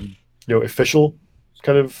official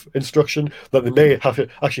kind of instruction that they may have to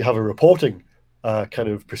actually have a reporting kind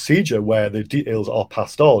of procedure where the details are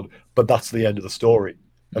passed on, but that's the end of the story.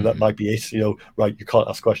 And that might be it, right, you can't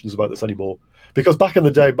ask questions about this anymore. Because back in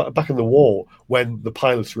the day, back in the war, when the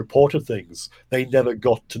pilots reported things, they never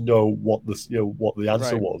got to know what the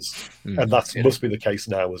answer was. And that must be the case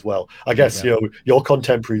now as well. I guess, your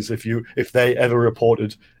contemporaries, if they ever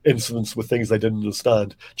reported incidents with things they didn't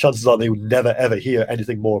understand, chances are they would never, ever hear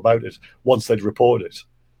anything more about it once they'd reported it.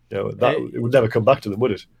 It would never come back to them,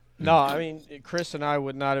 would it? No, I mean, Chris and I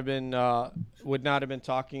would not have been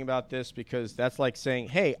talking about this, because that's like saying,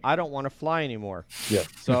 "Hey, I don't want to fly anymore." Yeah.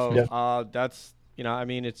 So that's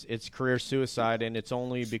it's career suicide, and it's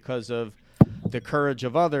only because of the courage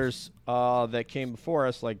of others that came before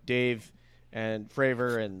us, like Dave and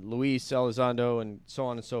Fravor and Luis Elizondo and so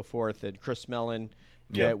on and so forth, and Chris Mellon.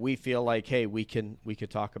 That we feel like, hey, we could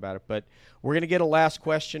talk about it. But we're gonna get a last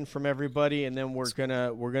question from everybody, and then we're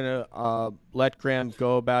gonna let Graham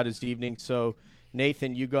go about his evening. So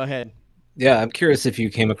Nathan, you go ahead. Yeah, I'm curious if you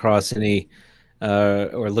came across any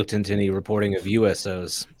or looked into any reporting of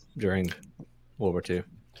USOs during World War II.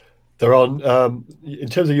 There aren't, in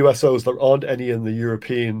terms of USOs, there aren't any in the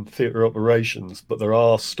European theatre operations, but there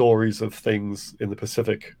are stories of things in the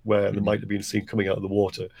Pacific where they might have been seen coming out of the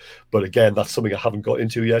water. But again, that's something I haven't got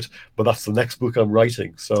into yet, but that's the next book I'm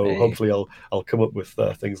writing. So hopefully I'll come up with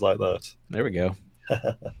things like that. There we go.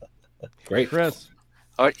 Great. Chris.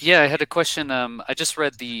 Yeah, I had a question. I just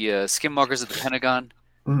read the Skinwalkers of the Pentagon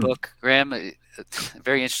book, Graham.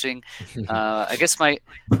 Very interesting. I guess my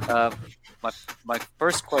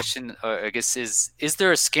first question, I guess, is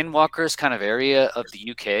there a Skinwalkers kind of area of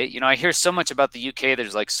the UK? I hear so much about the UK.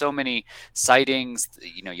 There's like so many sightings.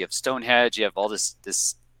 You have Stonehenge. You have all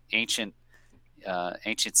this ancient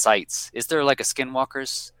sites. Is there like a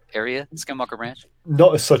Skinwalkers area, Skinwalker Ranch?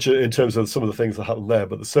 Not as such in terms of some of the things that happened there,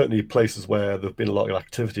 but there's certainly places where there's been a lot of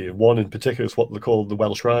activity. And one in particular is what they call the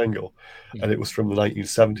Welsh Triangle. And it was from the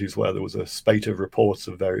 1970s, where there was a spate of reports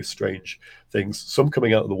of various strange things, some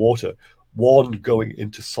coming out of the water, one going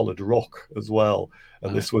into solid rock as well.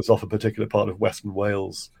 And this was off a particular part of Western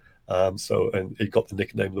Wales. And it got the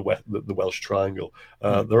nickname the Welsh Triangle.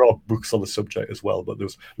 There are books on the subject as well, but there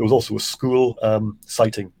was also a school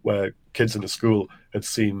sighting where kids in a school had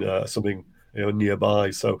seen something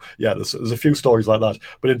nearby. So yeah, there's a few stories like that.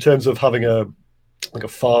 But in terms of having a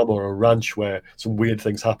farm or a ranch where some weird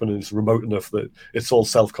things happen and it's remote enough that it's all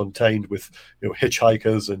self-contained with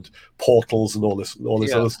hitchhikers and portals and all this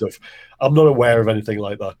other stuff, I'm not aware of anything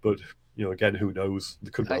like that. But again, who knows?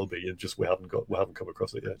 There could well be, and just we haven't come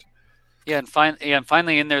across it yet. Yeah, and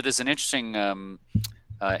finally in there's an interesting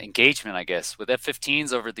engagement, I guess, with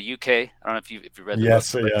F-15s over the UK. I don't know if you read the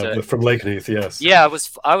book, but, from Lakenheath, yes. Yeah,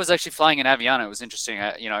 I was actually flying in Aviano. It was interesting.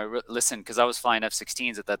 I listened because I was flying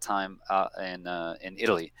F-16s at that time in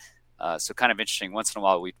Italy. So kind of interesting. Once in a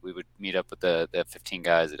while, we would meet up with the F-15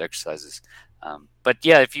 guys at exercises. But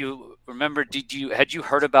yeah, if you remember, had you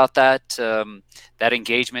heard about that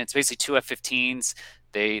engagement? It's basically two F-15s.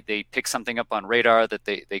 They pick something up on radar that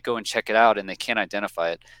they go and check it out, and they can't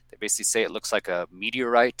identify it. They basically say it looks like a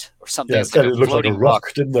meteorite or something. Yeah, it looked like a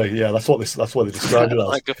rock, didn't they? Yeah, that's what they described it as.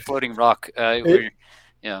 Like a floating rock.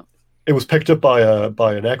 Yeah. It was picked up by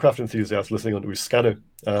an aircraft enthusiast listening onto his scanner,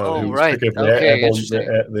 Oh, who was right. picking up Okay, interesting.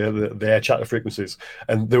 the air chatter frequencies,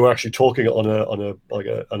 and they were actually talking on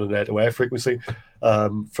an air-to-air frequency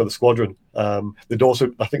for the squadron. They'd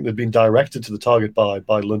also, I think, they'd been directed to the target by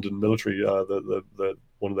London military, the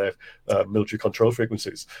one of their military control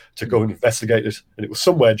frequencies, to go and investigate it, and it was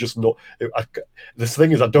somewhere just not. This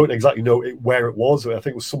thing is, I don't exactly know where it was. I think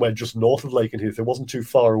it was somewhere just north of Lakenheath. It wasn't too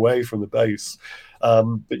far away from the base.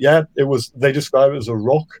 But yeah, it was. They describe it as a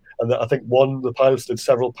rock, and I think one of the pilots did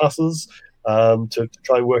several passes to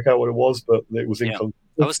try and work out what it was, but it was inconclusive.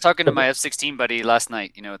 I was talking to my F-16 buddy last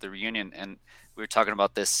night, at the reunion, and we were talking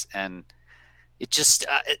about this, and it just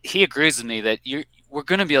he agrees with me that we're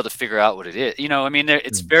going to be able to figure out what it is. I mean,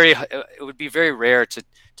 it's it would be very rare to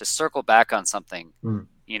circle back on something,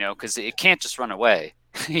 because it can't just run away,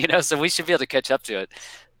 so we should be able to catch up to it.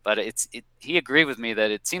 But he agreed with me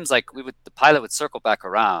that it seems like the pilot would circle back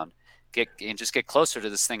around, just get closer to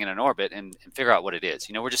this thing in an orbit and figure out what it is.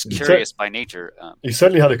 We're just curious by nature. He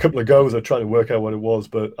certainly had a couple of goes at trying to work out what it was,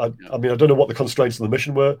 but I mean, I don't know what the constraints of the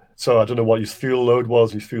mission were, so I don't know what his fuel load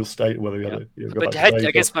was, his fuel state, and whether he had to go But back I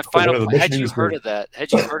guess my final point, had you heard of that?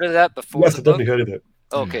 Had you heard of that before? Yes, I definitely heard of it.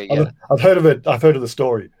 Okay, yeah. I've heard of it. I've heard of the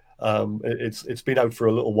story. It's been out for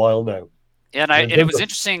a little while now. Yeah, and it was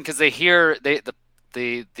interesting because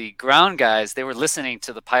the ground guys, they were listening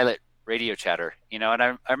to the pilot radio chatter, and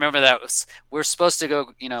I remember that we're supposed to go,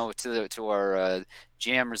 to our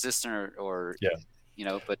GM resistant or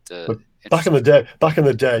but back in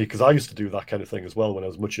the day, because I used to do that kind of thing as well when I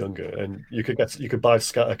was much younger, and you could buy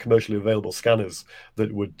commercially available scanners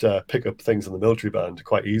that would pick up things in the military band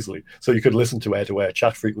quite easily, so you could listen to air-to-air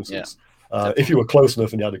chat frequencies. If you were close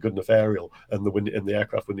enough and you had a good enough aerial and the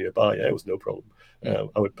aircraft were nearby, it was no problem.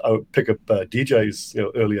 I would pick up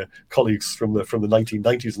DJs, earlier colleagues from the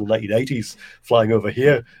 1990s and the 1980s flying over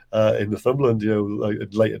here in Northumberland,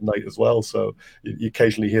 late at night as well. So you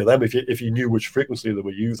occasionally hear them if you knew which frequency they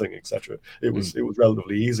were using, etc. It was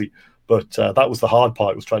relatively easy. But that was the hard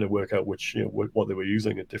part, was trying to work out which, what they were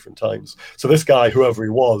using at different times. So this guy, whoever he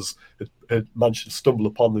was, had managed to stumble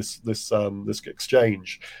upon this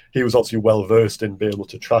exchange. He was obviously well versed in being able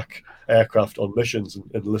to track aircraft on missions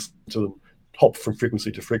and listen to them hop from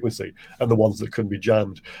frequency to frequency, and the ones that couldn't be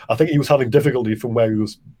jammed. I think he was having difficulty from where he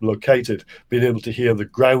was located, being able to hear the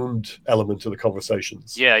ground element of the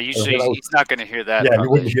conversations. Yeah, usually he's not going to hear that. Yeah, probably.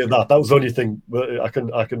 You wouldn't hear that. That was the only thing I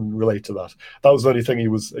can relate to that. That was the only thing he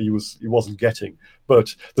wasn't getting.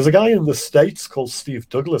 But there's a guy in the States called Steve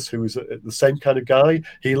Douglas who is the same kind of guy.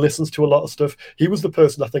 He listens to a lot of stuff. He was the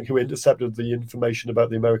person, I think, who intercepted the information about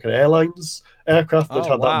the American Airlines aircraft that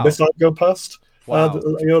had that missile go past. Wow. A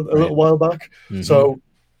little while back. Mm-hmm. So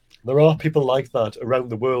there are people like that around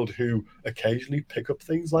the world who occasionally pick up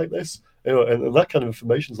things like this, and that kind of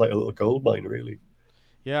information is like a little gold mine, really.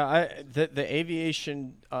 Yeah, the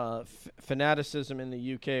aviation fanaticism in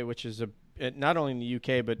the UK, which is not only in the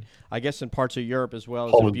UK but I guess in parts of Europe as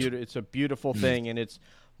well, it's a beautiful thing, and it's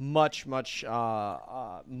much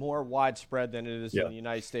more widespread than it is in the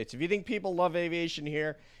United States. If you think people love aviation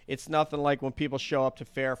here, it's nothing like when people show up to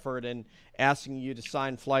Fairford and asking you to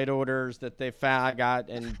sign flight orders that they got,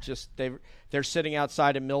 and just they're sitting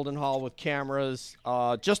outside of Mildenhall with cameras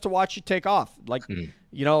just to watch you take off. Like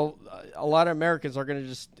a lot of Americans are going to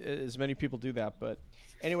just, as many people do that. But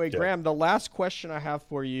anyway, Graham, the last question I have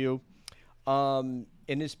for you, and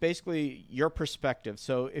it's basically your perspective.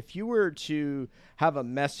 So if you were to have a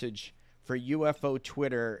message for UFO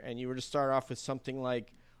Twitter, and you were to start off with something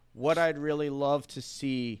like, what I'd really love to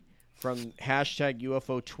see from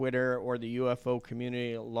 #UFO Twitter or the UFO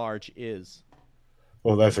community at large is?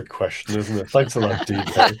 Well, that's a question, isn't it? Thanks a lot, Dean.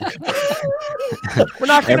 We're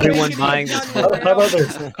not going everyone buying this. How about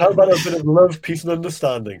a bit of love, peace, and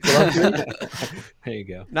understanding? There you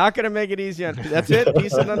go. Not going to make it easy. That's it.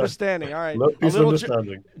 Peace and understanding. All right. Love, peace, and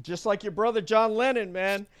understanding. Just like your brother John Lennon,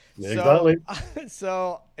 man. Yeah, exactly.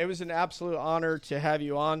 So it was an absolute honor to have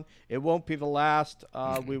you on. It won't be the last.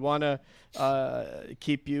 We want to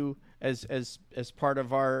keep you as part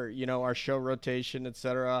of our our show rotation,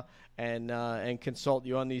 etc., and consult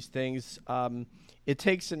you on these things. It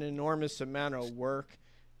takes an enormous amount of work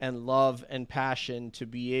and love and passion to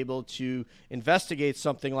be able to investigate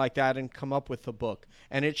something like that and come up with a book.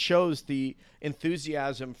 And it shows the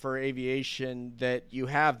enthusiasm for aviation that you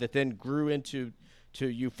have that then grew into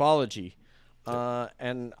ufology.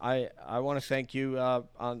 And I want to thank you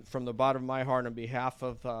from the bottom of my heart on behalf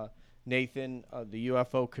of Nathan, the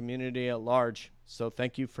UFO community at large. So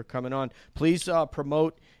thank you for coming on. Please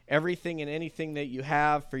promote everything and anything that you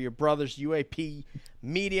have for your brothers, UAP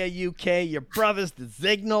Media UK, your brothers, The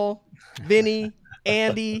Signal, Vinny,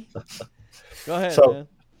 Andy. Go ahead, So- man.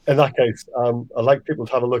 In that case, I'd like people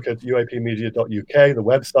to have a look at uapmedia.uk, the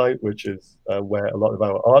website, which is where a lot of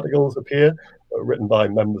our articles appear, written by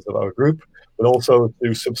members of our group, but also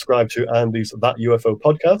to subscribe to Andy's That UFO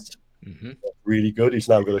podcast. Mhm. Really good. He's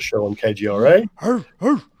now got a show on KGRA.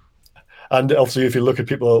 And obviously, if you look at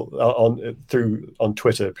people on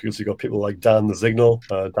Twitter, because you've got people like Dan the Signal,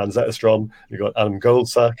 Dan Zetterstrom, you've got Adam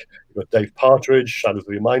Goldsack, you've got Dave Partridge, Shadows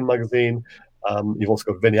of Your Mind magazine. You've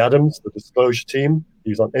also got Vinnie Adams, the Disclosure team.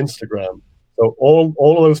 He's on Instagram. So all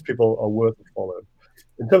of those people are worth a follow.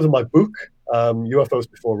 In terms of my book, UFOs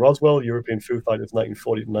Before Roswell, European Foo Fighters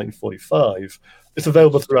 1940 to 1945, it's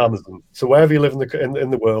available through Amazon. So wherever you live in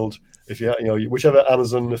the world, if you whichever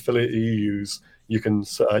Amazon affiliate you use, you can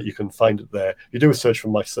find it there. You do a search for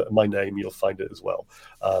my name, you'll find it as well.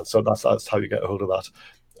 So that's how you get a hold of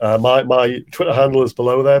that. My Twitter handle is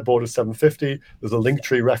below there, Border750. There's a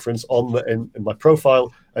Linktree reference in my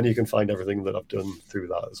profile, and you can find everything that I've done through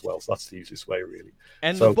that as well. So that's the easiest way, really.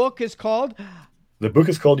 And So- the book is called The book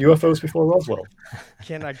is called UFOs Before Roswell.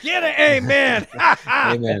 Can I get it? Amen.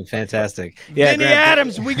 Amen. Fantastic. Yeah, Vinny Graham,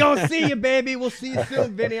 Adams, we gonna see you, baby. We'll see you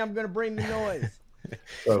soon, Vinny. I'm gonna bring the noise.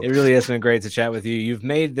 So, it really has been great to chat with you. You've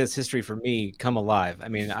made this history for me come alive. I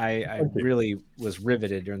mean, I Thank you. really was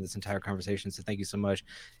riveted during this entire conversation. So thank you so much.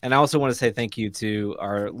 And I also want to say thank you to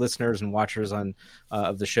our listeners and watchers on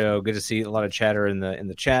of the show. Good to see a lot of chatter in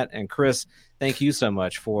the chat. And Chris, thank you so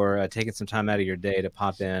much for taking some time out of your day to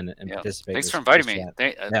pop in and participate. Thanks in for this inviting me.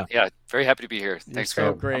 chat. Yeah, very happy to be here. Thanks, so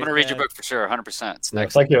Graham. great, I'm going to read your man. book for sure, 100%. It's yeah,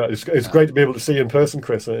 next. thank you. It's great to be able to see you in person,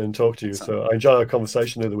 Chris, and talk to you. So I enjoyed our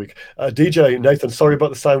conversation the other week. DJ Nathan, sorry about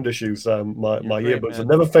the sound issues. My great, earbuds man. have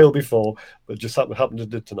never failed before, but just happened to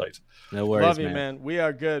do tonight. No worries, Love you, man. man. We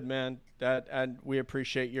are good, man. And we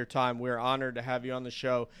appreciate your time. We're honored to have you on the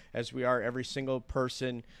show, as we are every single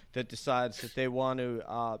person that decides that they want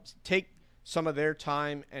to take some of their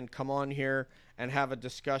time and come on here and have a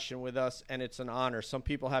discussion with us, and it's an honor. Some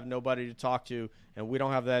people have nobody to talk to, and we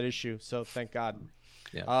don't have that issue, so thank God.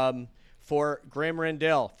 Yeah. For Graham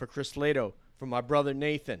Rendell, for Chris Lato, for my brother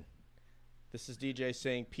Nathan, this is DJ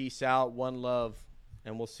saying peace out, one love,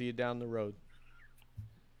 and we'll see you down the road.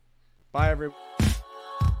 Bye, everyone.